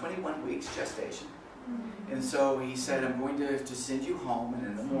 21 weeks gestation. And so he said, I'm going to send you home, and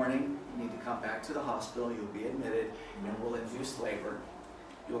in the morning you need to come back to the hospital, you'll be admitted, and we'll induce labor.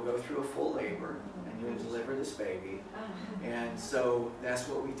 You'll go through a full labor, and you'll deliver this baby. And so that's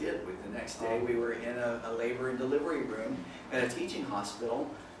what we did. The next day we were in a labor and delivery room at a teaching hospital.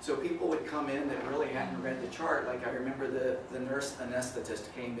 So people would come in that really hadn't read the chart. Like I remember the nurse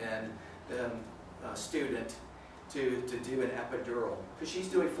anesthetist came in, the student, to do an epidural because she's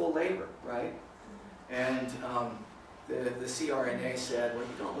doing full labor, right? And the CRNA said, well,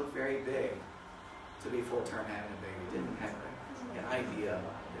 you don't look very big to be full-term having a baby. Didn't have an idea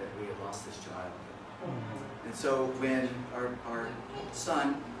that we had lost this child. And so when our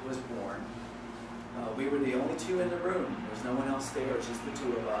son was born, we were the only two in the room. There was no one else there. It was just the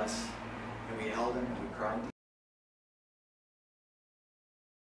two of us. And we held him and we cried.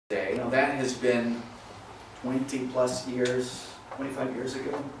 Now that has been 20 plus years, 25 years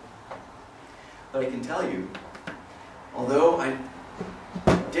ago. But I can tell you, although I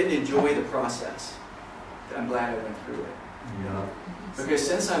didn't enjoy the process, I'm glad I went through it. Yeah. Because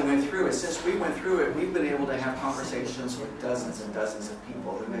since I went through it, since we went through it, we've been able to have conversations with dozens and dozens of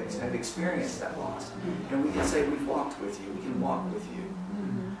people who have experienced that loss. And we can say, we've walked with you, we can walk with you.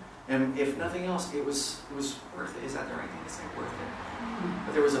 And if nothing else, it was worth it. Is that the right thing to say? Worth it.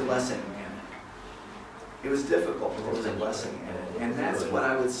 But there was a blessing in it. It was difficult, but there was a blessing in it. And that's what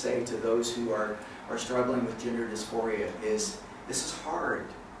I would say to those who are struggling with gender dysphoria is, this is hard,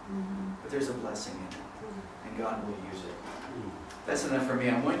 but there's a blessing in it. And God will use it. That's enough for me.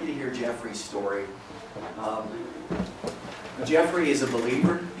 I want you to hear Jeffrey's story. Jeffrey is a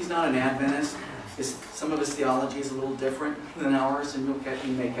believer. He's not an Adventist. Some of his theology is a little different than ours, and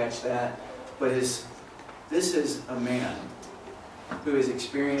you may catch that. But this is a man who has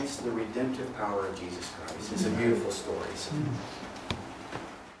experienced the redemptive power of Jesus Christ. It's a beautiful story. So.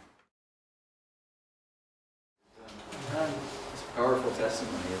 It's a powerful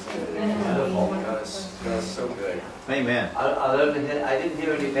testimony, isn't it? God is so good. Amen. I didn't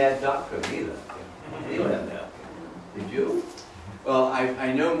hear any bad doctrine either. Did you? Well,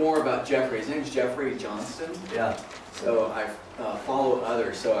 I know more about Jeffrey. His name's Jeffrey Johnston. Yeah. So I follow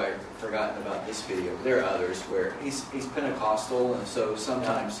others, so I've forgotten about this video. There are others where he's Pentecostal, and so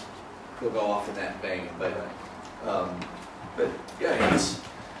sometimes he'll go off in that vein. But yeah,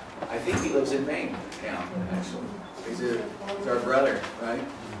 I think he lives in Maine now, actually. He's our brother, right?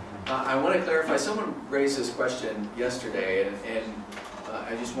 I want to clarify, someone raised this question yesterday, and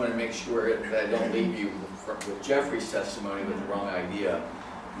I just want to make sure that I don't leave you with Jeffrey's testimony with the wrong idea.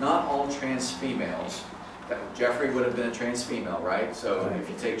 Not all trans females, Jeffrey would have been a trans female, right? So if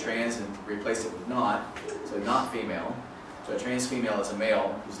you take trans and replace it with not, so not female, so a trans female is a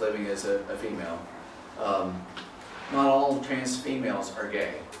male who's living as a female. Not all trans females are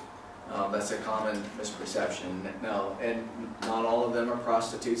gay. That's a common misperception. Now, and not all of them are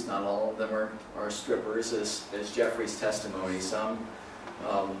prostitutes, not all of them are strippers, as Jeffrey's testimony. Some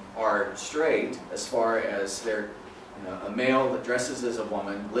are straight as far as they're a male that dresses as a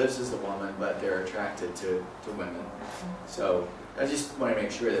woman, lives as a woman, but they're attracted to women. So I just want to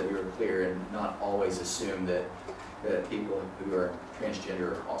make sure that we were clear and not always assume that people who are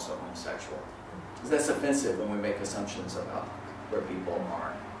transgender are also homosexual. Because that's offensive when we make assumptions about where people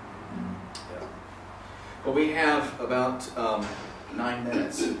are. Yeah. Well, we have about 9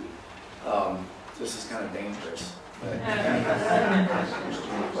 minutes. So this is kind of dangerous.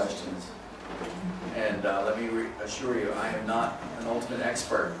 Questions. And let me assure you, I am not an ultimate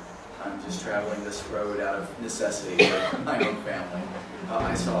expert. I'm just traveling this road out of necessity for my own family.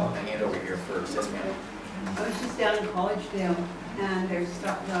 I saw a hand over here first. Yes, ma'am. I was just down in Collegedale, and there's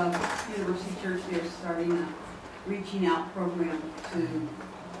the University Church. They're starting a reaching out program to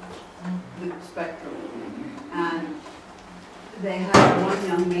the spectrum, and they had one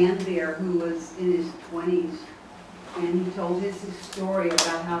young man there who was in his 20s. And he told his story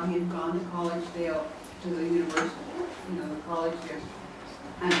about how he had gone to Collegedale, to the university, the college there.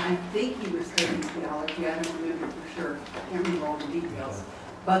 And I think he was studying theology. I don't remember for sure. I can't remember all the details.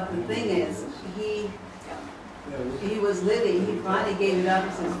 But the thing is, he was living, he finally gave it up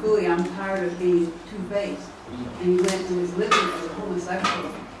and says, "Phooey, I'm tired of being two-faced." And he went and was living as a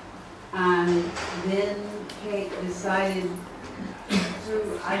homosexual. And then Kate decided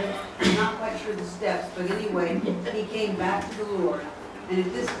I'm not quite sure the steps, but anyway, he came back to the Lord, and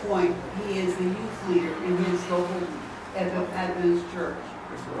at this point, he is the youth leader in his local Adventist church.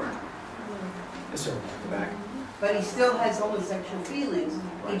 Yes, sir. Back. But he still has homosexual feelings.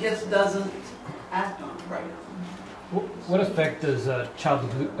 He just doesn't act on them. Right. What effect does child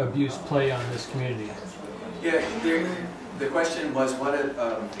abuse play on this community? Yeah, the question was what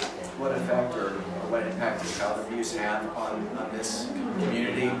effect or what impact does child abuse have on this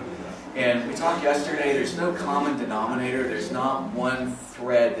community? And we talked yesterday, there's no common denominator. There's not one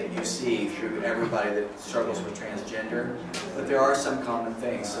thread that you see through everybody that struggles with transgender, but there are some common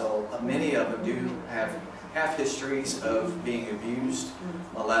things. So many of them do have histories of being abused,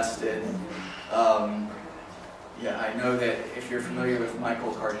 molested. Yeah, I know that if you're familiar with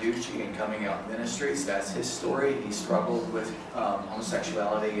Michael Carducci and Coming Out Ministries, that's his story. He struggled with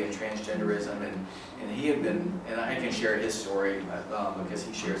homosexuality and transgenderism, and he had been, and I can share his story because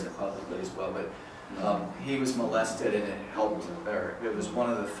he shares it publicly as well, but he was molested, and it helped, or it was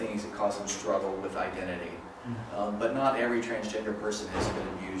one of the things that caused him struggle with identity. But not every transgender person has been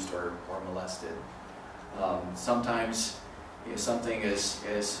abused or molested. Sometimes something is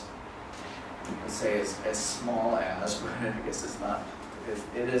let's say as small as, but I guess it's not,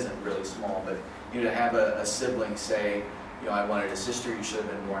 it isn't really small, but to have a sibling say, I wanted a sister, you should have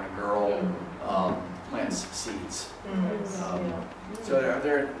been born a girl, plants seeds. So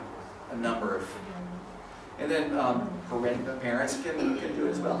there are a number of, and then parents can do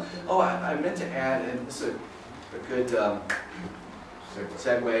it as well. Oh, I meant to add, and this is a good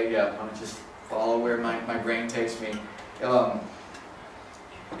segue, yeah, I'm just follow where my brain takes me.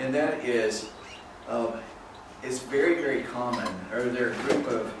 And that is, it's very, very common, or there are a group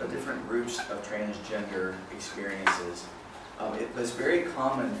of different groups of transgender experiences. It's very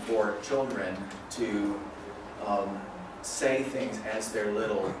common for children to say things as they're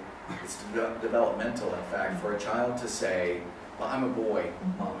little. It's developmental, in fact, for a child to say, well, I'm a boy,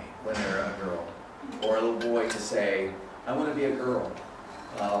 mommy, when they're a girl. Or a little boy to say, I want to be a girl.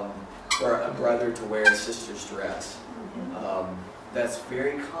 Or a brother to wear a sister's dress. That's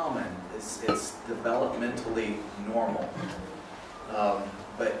very common. It's developmentally normal.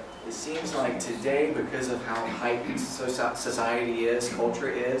 But it seems like today, because of how heightened society is, culture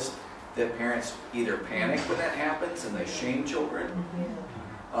is, that parents either panic when that happens and they shame children,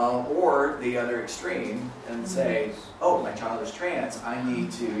 or the other extreme and say, oh, my child is trans, I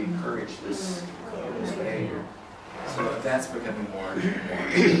need to encourage this behavior. So that's becoming more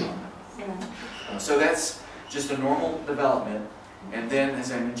common. So that's just a normal development. And then,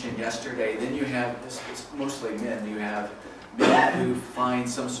 as I mentioned yesterday, then you have, it's mostly men, you have men who find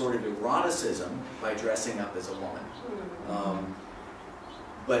some sort of eroticism by dressing up as a woman.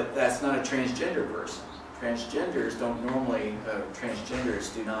 But that's not a transgender person. Transgenders don't normally,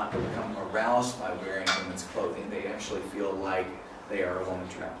 transgenders do not become aroused by wearing women's clothing. They actually feel like they are a woman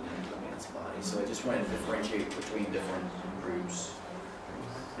trapped in a man's body. So I just wanted to differentiate between different groups.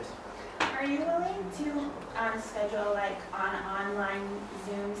 Are you willing to schedule like online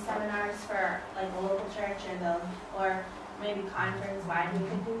Zoom seminars for like a local church or maybe conference-wide we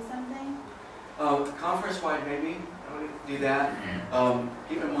could do something? Conference-wide, maybe I would do that.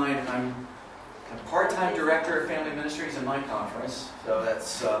 Keep in mind, I'm a part-time director of family ministries in my conference, so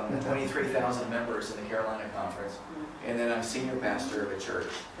that's 23,000 members in the Carolina Conference, and then I'm senior pastor of a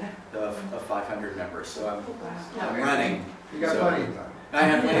church of 500 members. So I'm running. You got plenty of time. I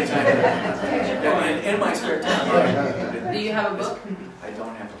have plenty of time. In my spare time. Do you have a book? I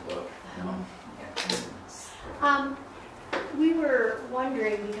don't have a book. No. We were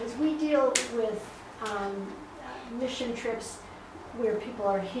wondering, because we deal with mission trips where people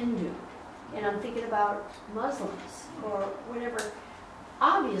are Hindu, and I'm thinking about Muslims or whatever.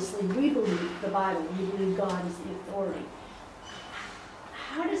 Obviously, we believe the Bible, we believe God is the authority.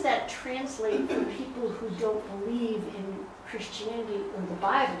 How does that translate for people who don't believe in Christianity or the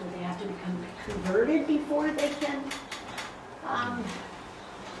Bible? Do they have to become converted before they can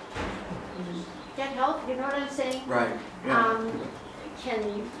get help? You know what I'm saying? Right. Yeah.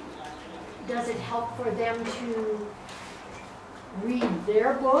 Does it help for them to read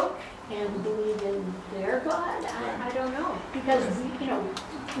their book and believe in their God? I don't know, because we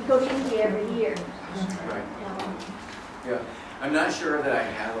go to India every year. Right. Yeah. I'm not sure that I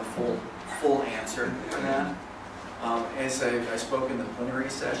have a full answer for that. As I spoke in the plenary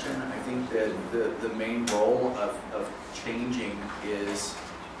session, I think that the main role of changing is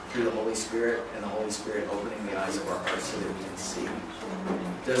through the Holy Spirit, and the Holy Spirit opening the eyes of our hearts so that we can see.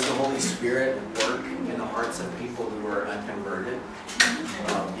 Does the Holy Spirit work in the hearts of people who are unconverted?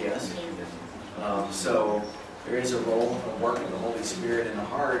 Yes. So there is a role of work of the Holy Spirit in the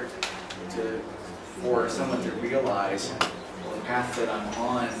heart for someone to realize, well, the path that I'm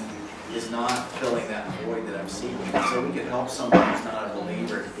on is not filling that void that I'm seeking. So we can help someone who's not a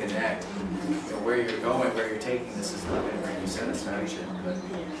believer to connect. Where you're going, where you're taking this is not going to bring you satisfaction. But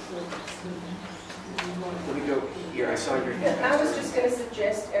let me go here. I saw your hand. I was just going to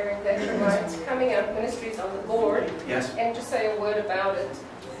suggest, Eric, that you write Coming Out Ministries on the board. Yes. And just say a word about it.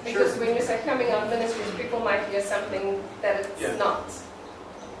 Because when you say Coming Out Ministries, people might hear something that it's not.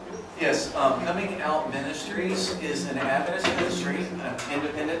 Yes, Coming Out Ministries is an Adventist ministry, an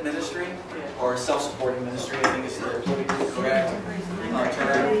independent ministry, or a self-supporting ministry, I think is the politically correct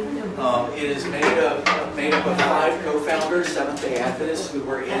term. It is made up of 5 co-founders, Seventh-day Adventists, who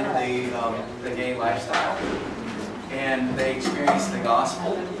were in the gay lifestyle. and they experience the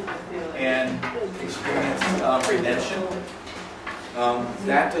gospel and experience redemption.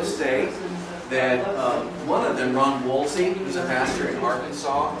 That to say that one of them, Ron Woolsey, who's a pastor in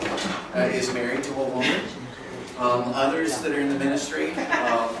Arkansas, is married to a woman. Others that are in the ministry,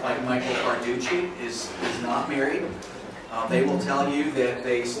 like Michael Carducci, is not married. They will tell you that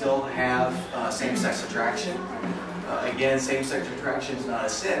they still have same-sex attraction. Again, same-sex attraction is not a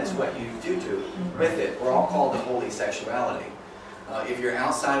sin, it's what you do with it. We're all called to holy sexuality. If you're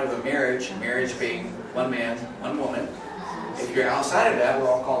outside of a marriage, marriage being one man, one woman, if you're outside of that, we're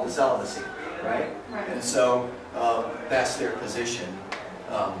all called to celibacy, right? And so that's their position.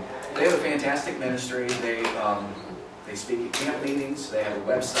 They have a fantastic ministry. They speak at camp meetings. They have a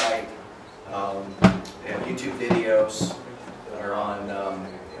website. They have YouTube videos. They're on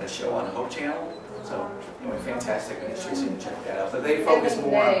a show on Hope Channel. So, anyway, fantastic ministry, so you can check that out. But they focus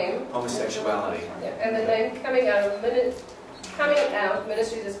more on homosexuality. Yeah, and the name coming out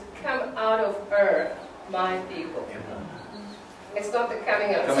ministry is come out of her, my people. Yeah. It's not the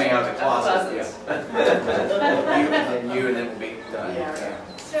coming out. Coming out of the closet, yeah. you and then will be done. Yeah.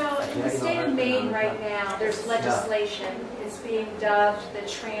 So in the state of Maine right now, there's legislation. It's being dubbed the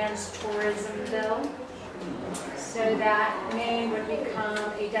Trans Tourism Bill. So that Maine would become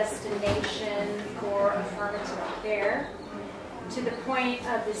a destination for affirmative care, to the point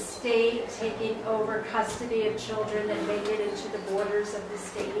of the state taking over custody of children that make it into the borders of the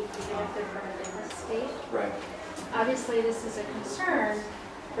state, even if they're from a different state. Right. Obviously, this is a concern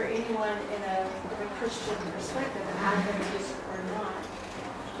for anyone in a Christian perspective, Adventist or not.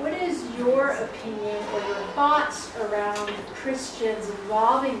 What is your opinion or your thoughts around Christians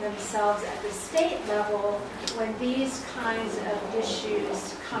involving themselves at the state level when these kinds of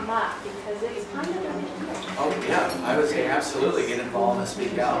issues come up? Because it's kind of a big deal. Oh, yeah. I would say absolutely get involved and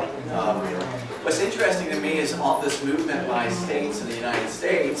speak out. What's interesting to me is all this movement by states in the United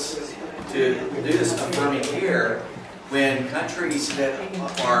States to do this affirming care when countries that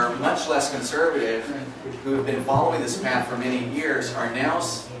are much less conservative, who have been following this path for many years, are now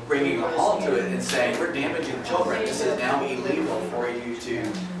bringing a halt to it and saying, we're damaging children. This is now illegal for you to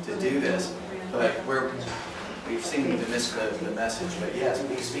do this. But we've seemed to miss the message. But yes,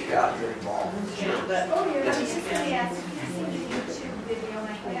 we speak out and get involved. Sure. I was just going to ask, have you seen the YouTube video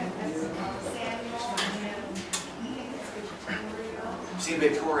like that? That's Samuel. See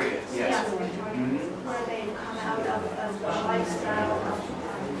Victoria, yes. Where they come out of the lifestyle of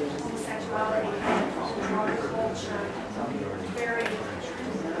homosexuality and culture, very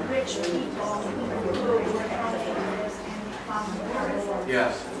rich people who were thrown into this and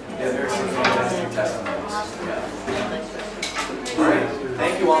Yes. Yeah, there's some fantastic testimonies. Yeah. All right.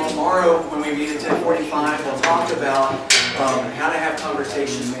 Thank you all. Tomorrow, when we meet at 10:45, we'll talk about how to have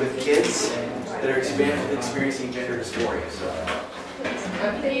conversations with kids that are experiencing gender dysphoria.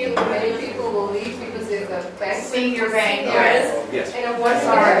 I think many people will leave because there's a banquet. Senior banquet. Yes. And I want to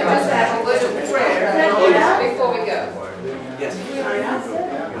just have a little prayer before we go. Yes.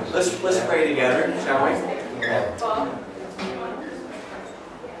 Let's pray together, shall we?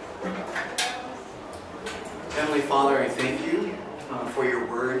 Heavenly Father, I thank you for your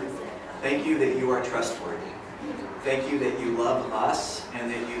word. Thank you that you are trustworthy. Thank you that you love us and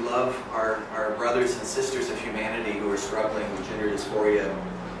that you love our brothers and sisters of humanity who are struggling with gender dysphoria.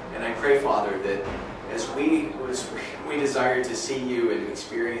 And I pray, Father, that as we desire to see you and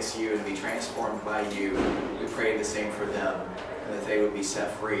experience you and be transformed by you, we pray the same for them, and that they would be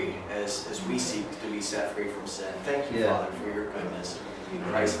set free as we seek to be set free from sin. Thank you, Father, for your goodness. In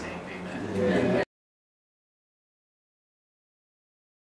Christ's name, amen.